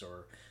premise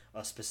or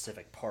a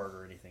specific part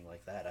or anything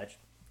like that.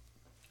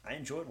 I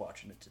enjoyed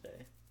watching it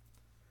today.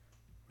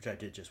 Which I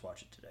did just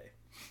watch it today.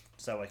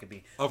 So I could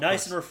be Of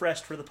nice course. and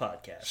refreshed for the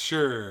podcast.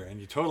 Sure, and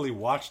you totally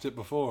watched it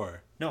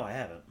before. No, I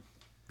haven't.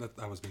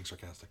 I was being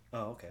sarcastic.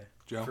 Oh, okay.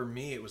 Joe? For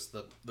me, it was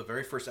the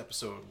very first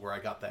episode where I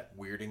got that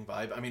weirding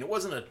vibe. I mean, it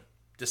wasn't a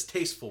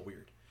distasteful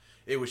weird.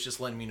 It was just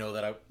letting me know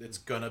that it's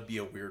gonna be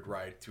a weird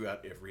ride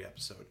throughout every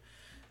episode.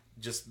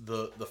 Just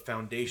the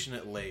foundation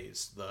it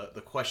lays,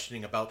 the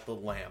questioning about the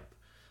lamp,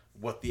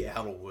 what the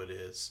Addlewood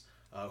is,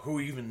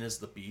 who even is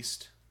the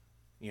Beast,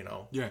 you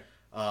know? Yeah.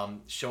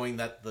 Showing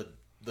that the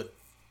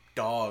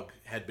dog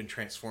had been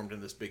transformed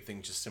into this big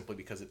thing just simply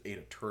because it ate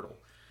a turtle.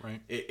 Right.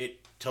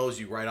 It tells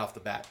you right off the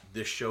bat,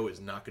 this show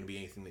is not going to be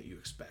anything that you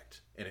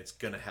expect, and it's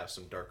going to have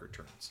some darker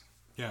turns.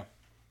 Yeah.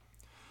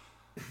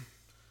 I'd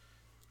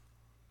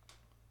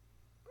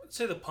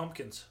say the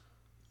pumpkins.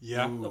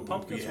 Yeah. The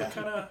pumpkins yeah.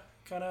 were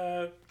kind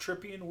of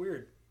trippy and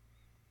weird.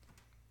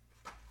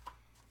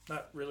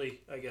 Not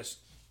really, I guess,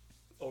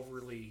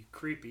 overly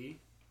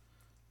creepy,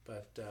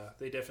 but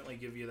they definitely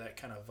give you that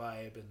kind of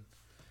vibe, and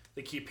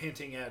they keep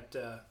hinting at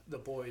the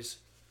boys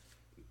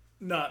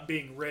not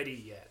being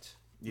ready yet.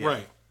 Yeah.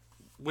 Right.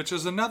 Which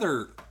is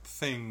another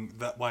thing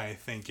that why I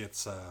think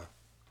it's a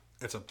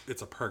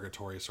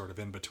purgatory sort of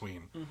in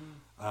between,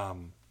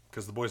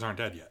 because the boys aren't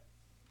dead yet,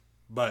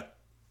 but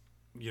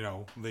you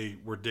know they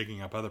were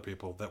digging up other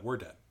people that were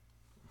dead.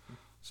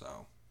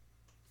 So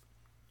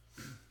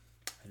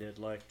I did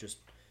like just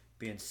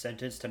being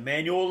sentenced to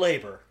manual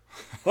labor.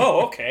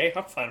 Oh, okay.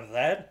 I'm fine with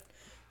that.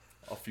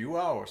 A few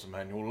hours of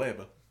manual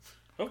labor.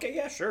 Okay,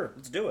 yeah, sure.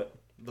 Let's do it.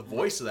 The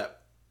voice of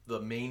the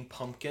main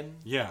pumpkin,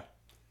 yeah.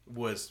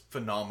 was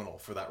phenomenal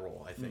for that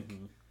role, I think.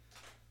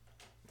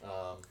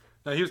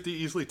 Now he was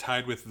easily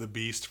tied with the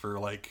Beast for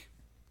like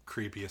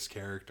creepiest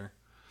character.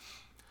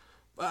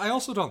 But I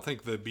also don't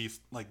think the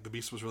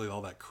Beast was really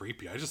all that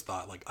creepy. I just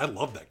thought I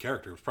loved that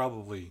character. It was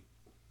probably,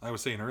 I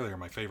was saying earlier,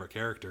 my favorite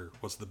character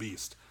was the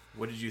Beast.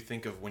 What did you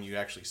think of when you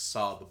actually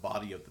saw the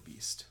body of the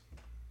Beast?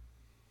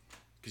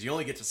 Because you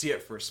only get to see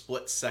it for a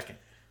split second.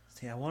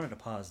 See, I wanted to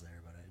pause there,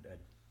 but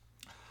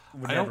I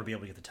would I never don't- be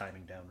able to get the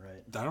timing down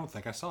right. I don't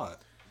think I saw it.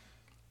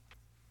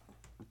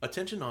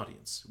 Attention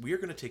audience, we are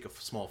going to take a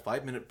small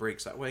 5-minute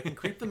break so that way I can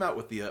creep them out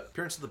with the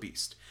appearance of the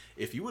Beast.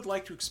 If you would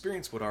like to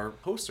experience what our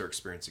hosts are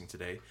experiencing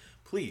today,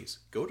 please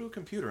go to a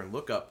computer and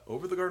look up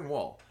over the garden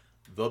wall,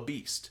 The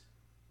Beast.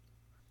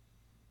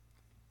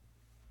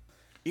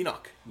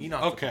 Enoch.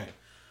 Okay.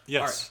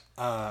 Yes.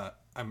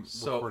 I'm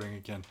So- recording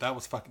again. That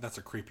was that's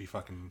a creepy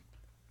fucking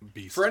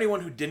Beast. For anyone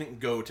who didn't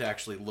go to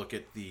actually look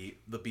at the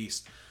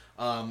Beast,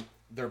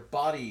 their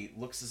body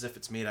looks as if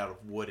it's made out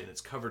of wood and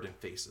it's covered in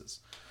faces.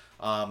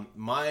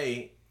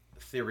 My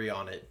theory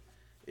on it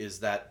is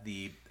that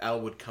the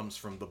Addlewood comes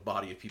from the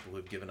body of people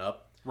who've given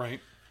up, Right.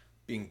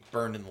 being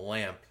burned in the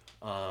lamp.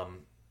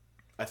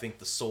 I think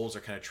the souls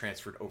are kind of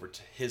transferred over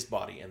to his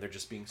body and they're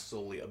just being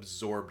slowly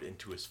absorbed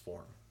into his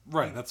form.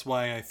 Right. That's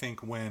why I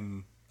think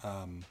when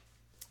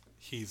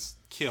he's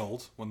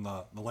killed when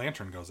the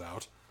lantern goes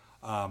out.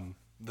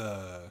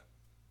 The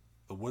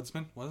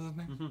woodsman, what is his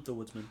name? The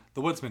Woodsman.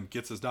 The woodsman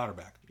gets his daughter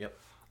back. Yep.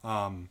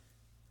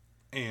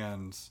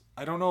 And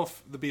I don't know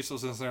if the beast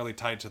was necessarily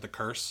tied to the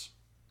curse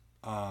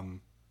of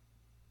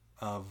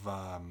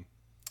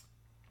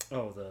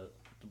The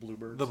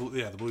bluebirds.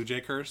 the blue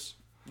jay curse.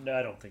 No,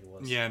 I don't think it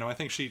was. Yeah, no, I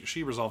think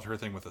she resolved her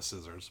thing with the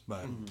scissors,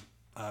 but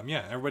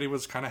yeah, everybody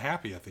was kind of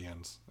happy at the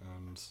end,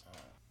 and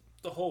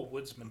The whole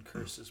woodsman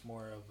curse is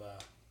more of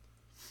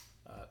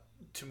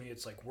to me,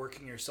 it's like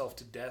working yourself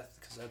to death,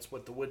 because that's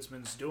what the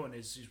woodsman's doing,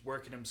 is he's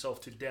working himself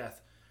to death,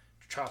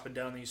 chopping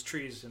down these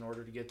trees in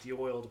order to get the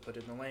oil to put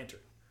in the lantern.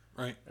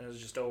 right, And it was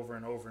just over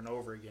and over and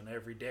over again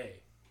every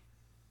day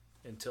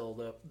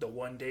until the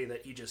one day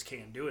that he just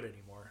can't do it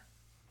anymore.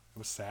 it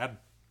was sad.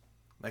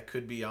 That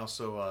could be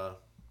also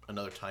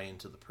another tie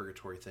into the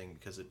purgatory thing,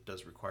 because it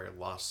does require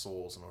lost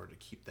souls in order to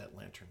keep that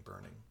lantern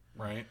burning.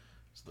 Right.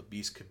 So the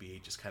beast could be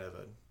just kind of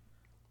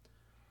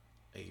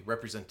a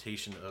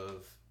representation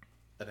of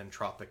an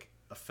entropic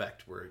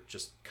effect where it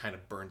just kind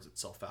of burns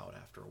itself out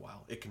after a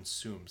while. It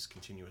consumes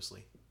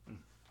continuously.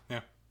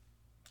 Yeah.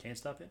 Can't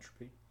stop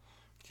entropy.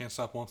 Can't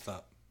stop, won't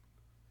stop.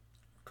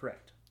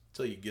 Correct.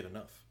 Until you get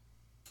enough.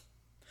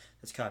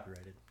 That's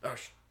copyrighted. Oh,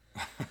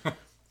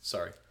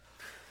 sorry.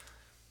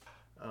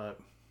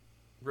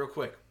 Real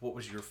quick, what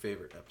was your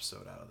favorite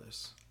episode out of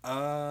this?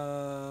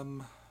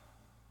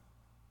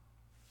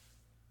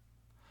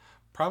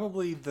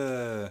 Probably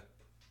the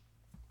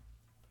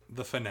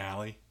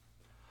finale.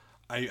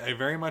 I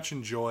very much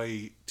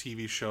enjoy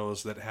TV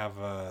shows that have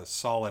a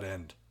solid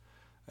end,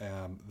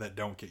 that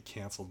don't get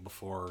canceled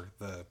before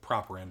the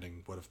proper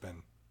ending would have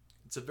been.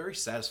 It's a very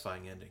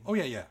satisfying ending. Oh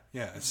yeah.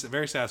 It's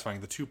very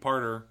satisfying. The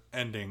 2-parter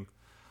ending,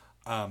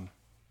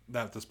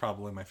 that was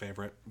probably my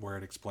favorite, where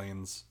it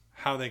explains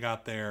how they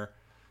got there,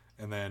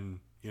 and then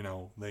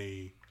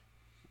they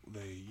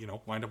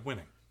wind up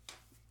winning,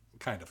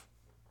 kind of.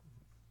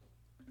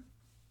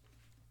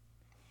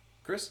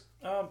 Chris?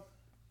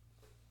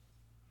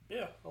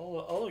 Yeah,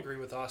 I'll agree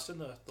with Austin.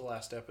 The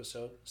last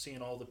episode,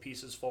 seeing all the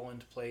pieces fall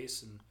into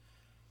place and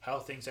how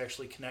things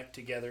actually connect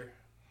together.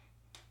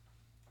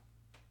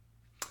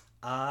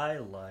 I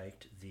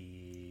liked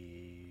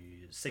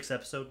the 6th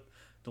episode,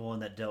 the one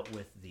that dealt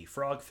with the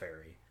frog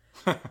fairy.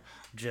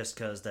 Just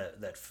because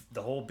that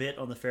the whole bit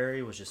on the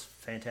ferry was just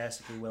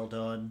fantastically well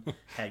done,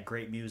 had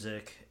great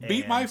music.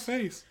 Beat my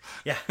face.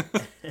 Yeah.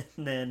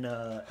 And then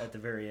at the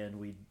very end,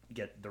 we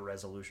get the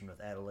resolution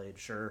with Adelaide.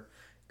 Sure,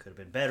 could have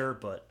been better,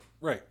 but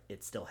Right.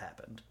 it still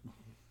happened.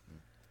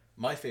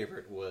 My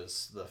favorite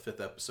was the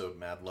 5th episode,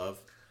 Mad Love.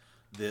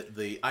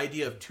 The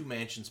idea of 2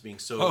 mansions being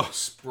so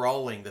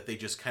sprawling that they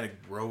just kind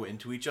of grow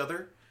into each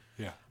other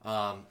Yeah.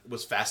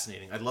 was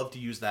fascinating. I'd love to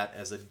use that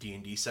as a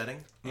D&D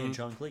setting. And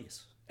John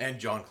Cleese. And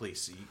John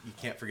Cleese. You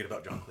can't forget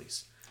about John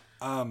Cleese.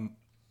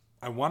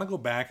 I want to go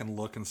back and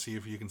look and see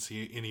if you can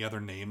see any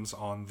other names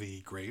on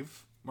the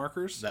grave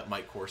markers. That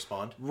might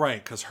correspond.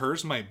 Right, because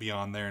hers might be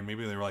on there, and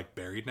maybe they were like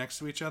buried next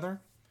to each other.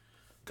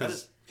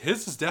 Because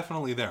his is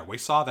definitely there. We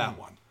saw that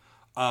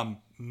one.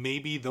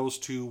 Maybe those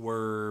two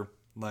were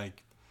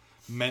like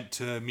meant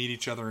to meet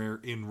each other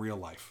in real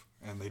life,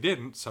 and they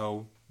didn't,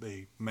 so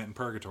they met in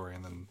purgatory,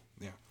 and then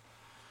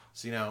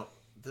See, now,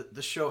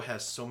 the show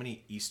has so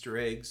many Easter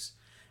eggs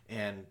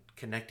and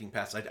connecting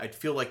paths. I'd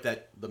feel like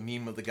the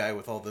meme of the guy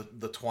with all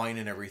the twine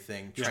and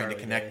everything, trying Charlie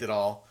to connect Day. it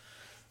all.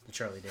 The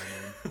Charlie Day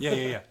man.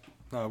 yeah.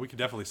 No, we could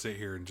definitely sit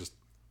here and just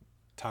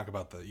talk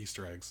about the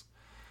Easter eggs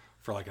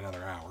for like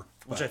another hour.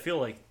 Which I feel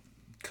like,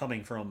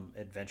 coming from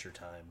Adventure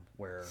Time,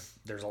 where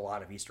there's a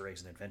lot of Easter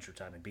eggs in Adventure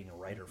Time, and being a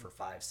writer for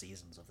 5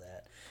 seasons of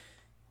that,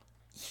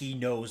 he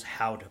knows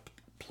how to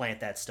plant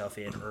that stuff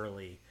in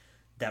early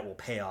that will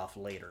pay off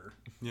later.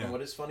 Yeah. And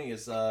what is funny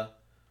is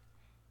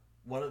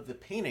one of the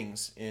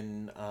paintings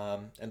in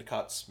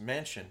Endicott's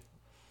mansion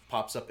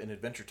pops up in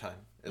Adventure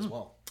Time as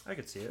well. I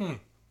could see it.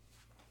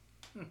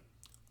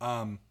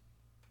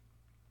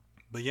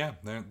 But yeah,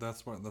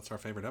 that's our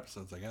favorite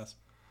episodes, I guess.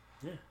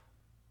 Yeah.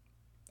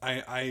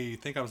 I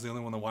think I was the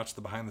only one that watched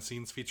the behind the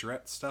scenes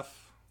featurette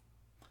stuff.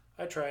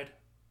 I tried.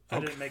 I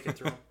didn't make it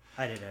through.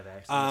 I didn't have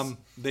access.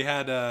 They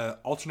had a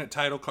alternate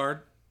title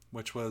card,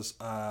 which was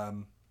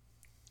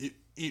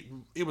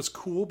it was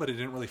cool, but it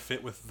didn't really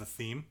fit with the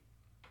theme.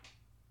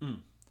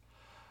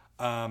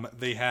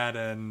 They had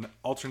an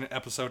alternate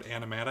episode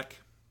animatic.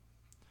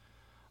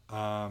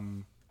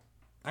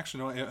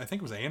 Actually, no, I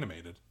think it was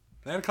animated.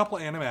 They had a couple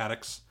of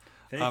animatics.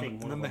 If anything,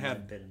 and one then of they them had.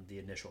 had been the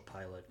initial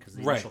pilot, because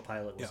the Right. initial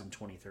pilot was Yeah. in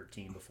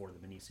 2013 before the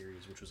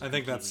miniseries, which was I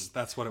think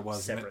that's what it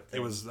was. And separate it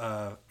was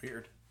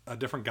Weird. a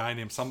different guy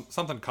named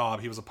something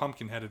Cobb. He was a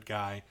pumpkin-headed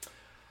guy.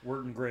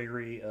 Wharton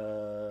Gregory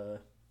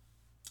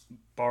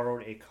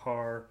borrowed a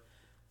car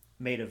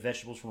made of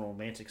vegetables from a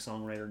romantic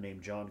songwriter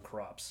named John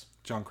Crops.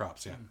 John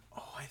Crops, yeah.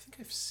 Oh, I think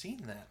I've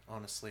seen that,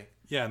 honestly.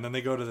 Yeah, and then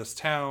they go to this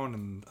town,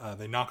 and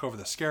they knock over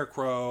the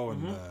scarecrow,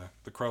 and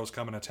the crows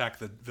come and attack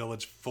the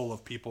village full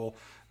of people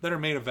that are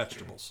made of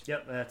vegetables.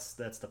 Yep, that's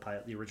the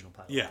pilot, the original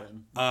pilot. Yeah.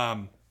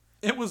 Then.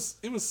 It was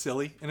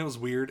silly and it was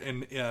weird,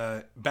 and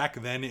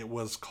back then it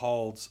was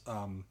called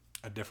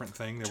a different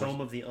thing.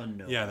 Tome of the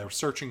Unknown. Yeah, they were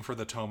searching for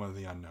the Tome of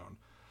the Unknown.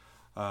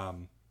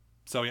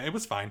 So yeah, it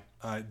was fine.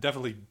 It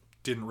definitely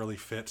didn't really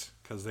fit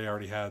because they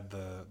already had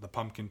the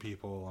pumpkin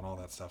people and all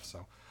that stuff.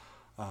 So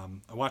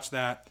I watched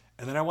that,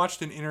 and then I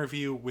watched an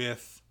interview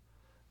with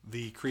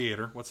the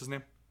creator. What's his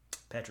name?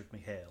 Patrick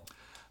McHale.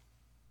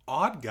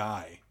 Odd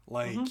guy.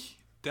 Like,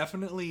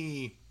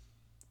 definitely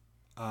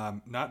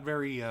not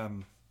very...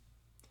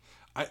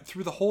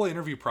 through the whole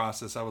interview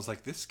process, I was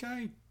like, this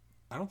guy,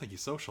 I don't think he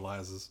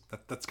socializes.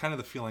 That's kind of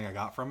the feeling I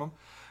got from him.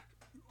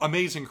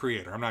 Amazing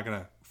creator. I'm not going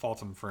to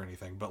fault him for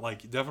anything, but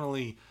like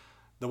definitely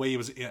the way he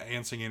was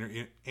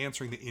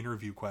answering the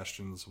interview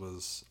questions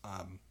was,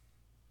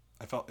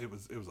 I felt it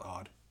was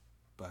odd,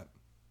 but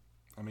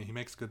I mean, he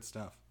makes good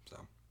stuff. So,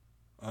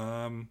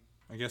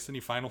 I guess any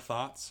final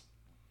thoughts?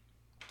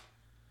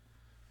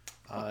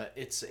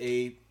 It's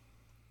a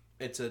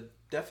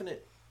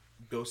definite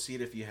go see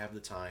it if you have the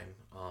time.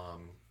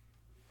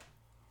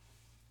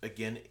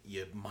 Again,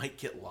 you might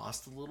get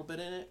lost a little bit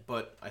in it,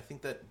 but I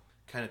think that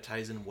kind of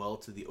ties in well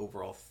to the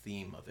overall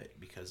theme of it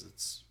because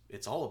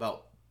it's all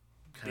about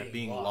kind of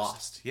being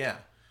lost. Yeah.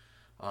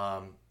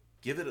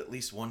 Give it at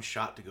least one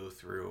shot to go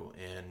through,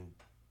 and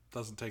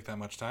Doesn't take that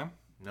much time.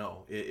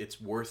 no, it's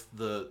worth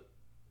the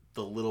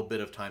little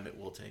bit of time it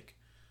will take.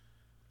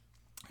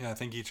 Yeah, I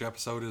think each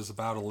episode is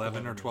about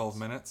 11 or 12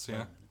 minutes.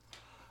 Yeah.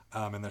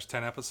 And there's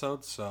 10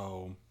 episodes,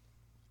 so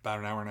about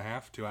an hour and a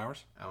half, 2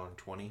 hours. Hour and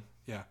 20.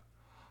 Yeah.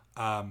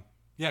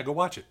 Yeah, go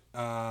watch it.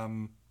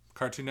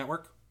 Cartoon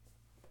Network.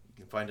 You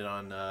can find it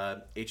on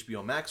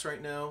HBO Max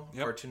right now,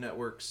 Yep. Cartoon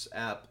Network's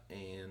app,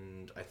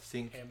 and I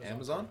think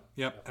Amazon.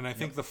 Yep. And I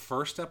think the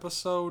first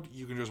episode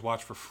you can just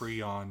watch for free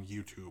on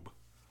YouTube.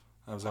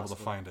 I was able to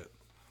find it.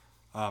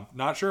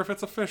 Not sure if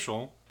it's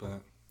official,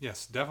 but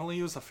yes, definitely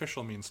use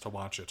official means to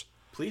watch it.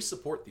 Please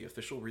support the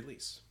official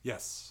release.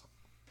 Yes.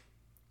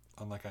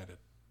 Unlike I did.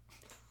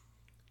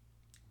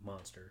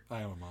 Monster.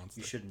 I am a monster.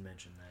 You shouldn't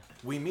mention that.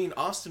 We mean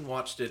Austin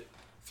watched it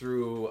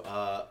through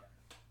a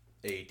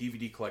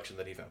DVD collection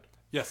that he found.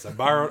 Yes, I It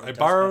borrowed. does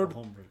have a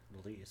home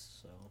release,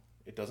 so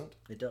It doesn't?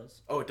 it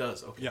does. Oh, it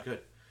does. Okay, Yeah.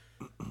 good.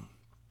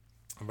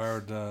 I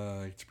borrowed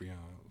HBO.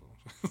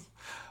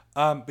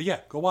 But yeah,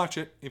 go watch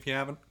it if you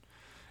haven't.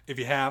 If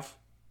you have,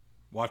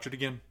 watch it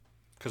again,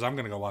 because I'm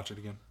gonna go watch it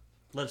again.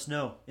 Let us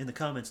know in the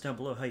comments down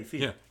below how you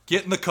feel. Yeah,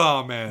 get in the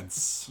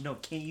comments. No,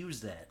 can't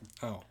use that.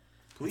 Oh,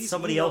 Please It's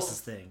somebody email- else's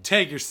thing.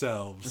 tag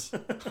yourselves.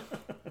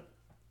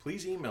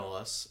 Please email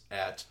us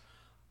at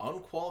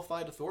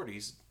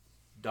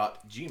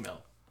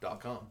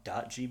unqualifiedauthorities.gmail.com.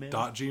 .gmail.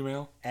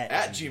 .gmail.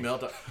 At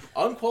gmail.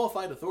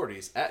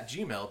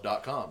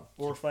 Unqualifiedauthorities@gmail.com.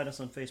 Or find us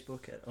on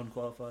Facebook at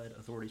Unqualified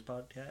Authorities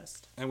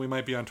Podcast. And we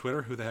might be on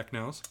Twitter. Who the heck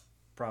knows?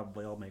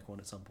 Probably I'll make one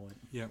at some point.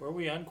 Yeah. Were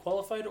we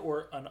unqualified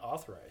or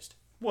unauthorized?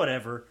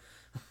 Whatever.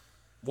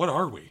 What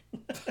are we?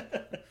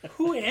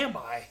 Who am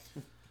I?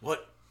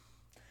 What?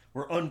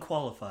 We're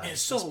unqualified. I'm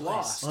so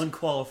lost.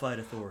 Unqualified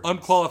authorities.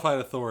 Unqualified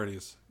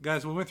authorities.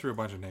 Guys, we went through a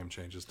bunch of name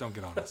changes. Don't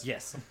get on us.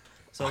 Yes.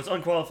 So it's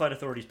Unqualified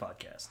Authorities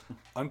Podcast.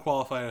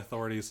 Unqualified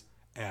authorities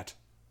at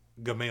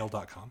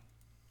gmail.com.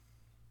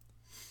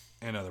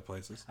 And other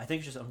places. I think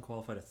it's just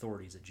unqualified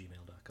authorities at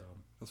gmail.com.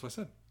 That's what I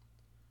said.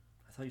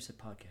 I thought you said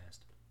podcast.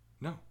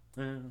 No.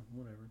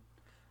 Whatever.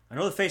 I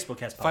know the Facebook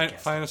has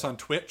podcasts. Find us on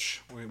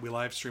Twitch. We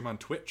live stream on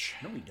Twitch.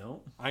 No, we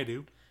don't. I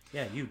do.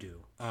 Yeah, you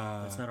do.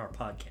 That's not our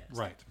podcast.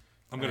 Right.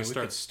 I'm I going mean, to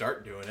we could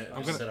start. start doing it.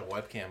 I'm Just gonna- set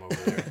a webcam over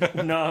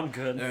there. No, I'm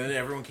good. And then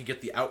everyone can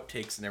get the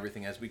outtakes and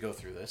everything as we go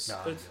through this. No,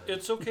 I'm It's, good.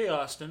 it's okay,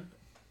 Austin.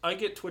 I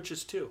get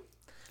Twitches too.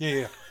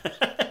 Yeah.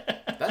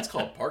 That's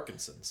called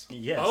Parkinson's.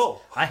 Yes.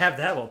 Oh. I have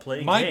that while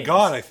playing My games.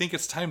 God, I think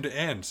it's time to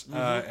end.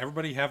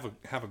 Everybody have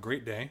a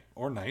great day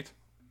or night.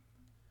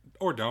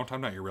 Or don't.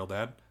 I'm not your real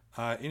dad.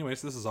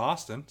 Anyways, this is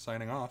Austin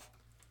signing off.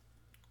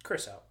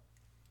 Chris out.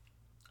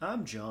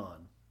 I'm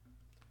John.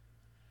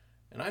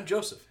 And I'm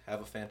Joseph.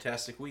 Have a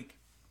fantastic week.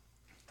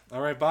 All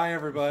right, bye,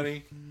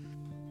 everybody.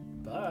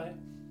 Bye.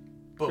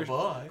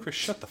 Bye-bye. Chris,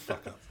 shut the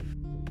fuck up.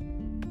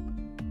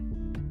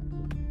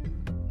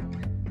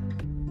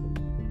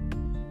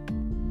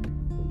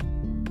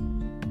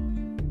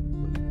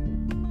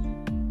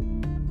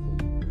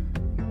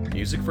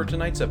 Music for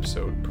tonight's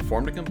episode,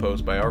 performed and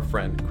composed by our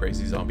friend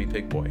Crazy Zombie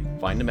Pig Boy.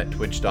 Find him at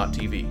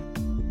twitch.tv.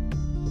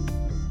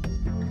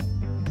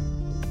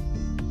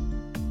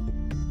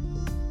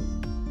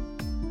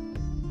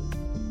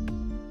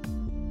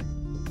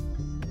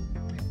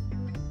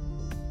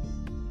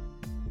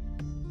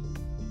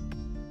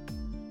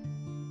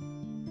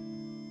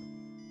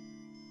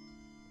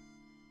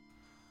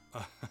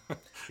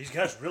 These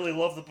guys really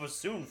love the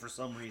bassoon for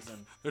some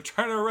reason. They're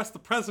trying to arrest the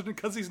president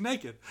because he's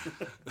naked.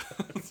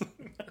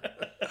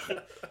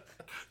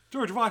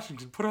 George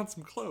Washington, put on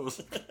some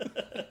clothes.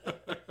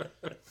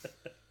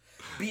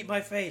 Beat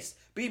my face.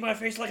 Beat my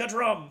face like a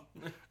drum.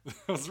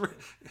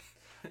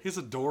 He's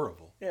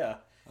adorable. Yeah.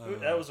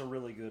 That was a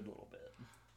really good little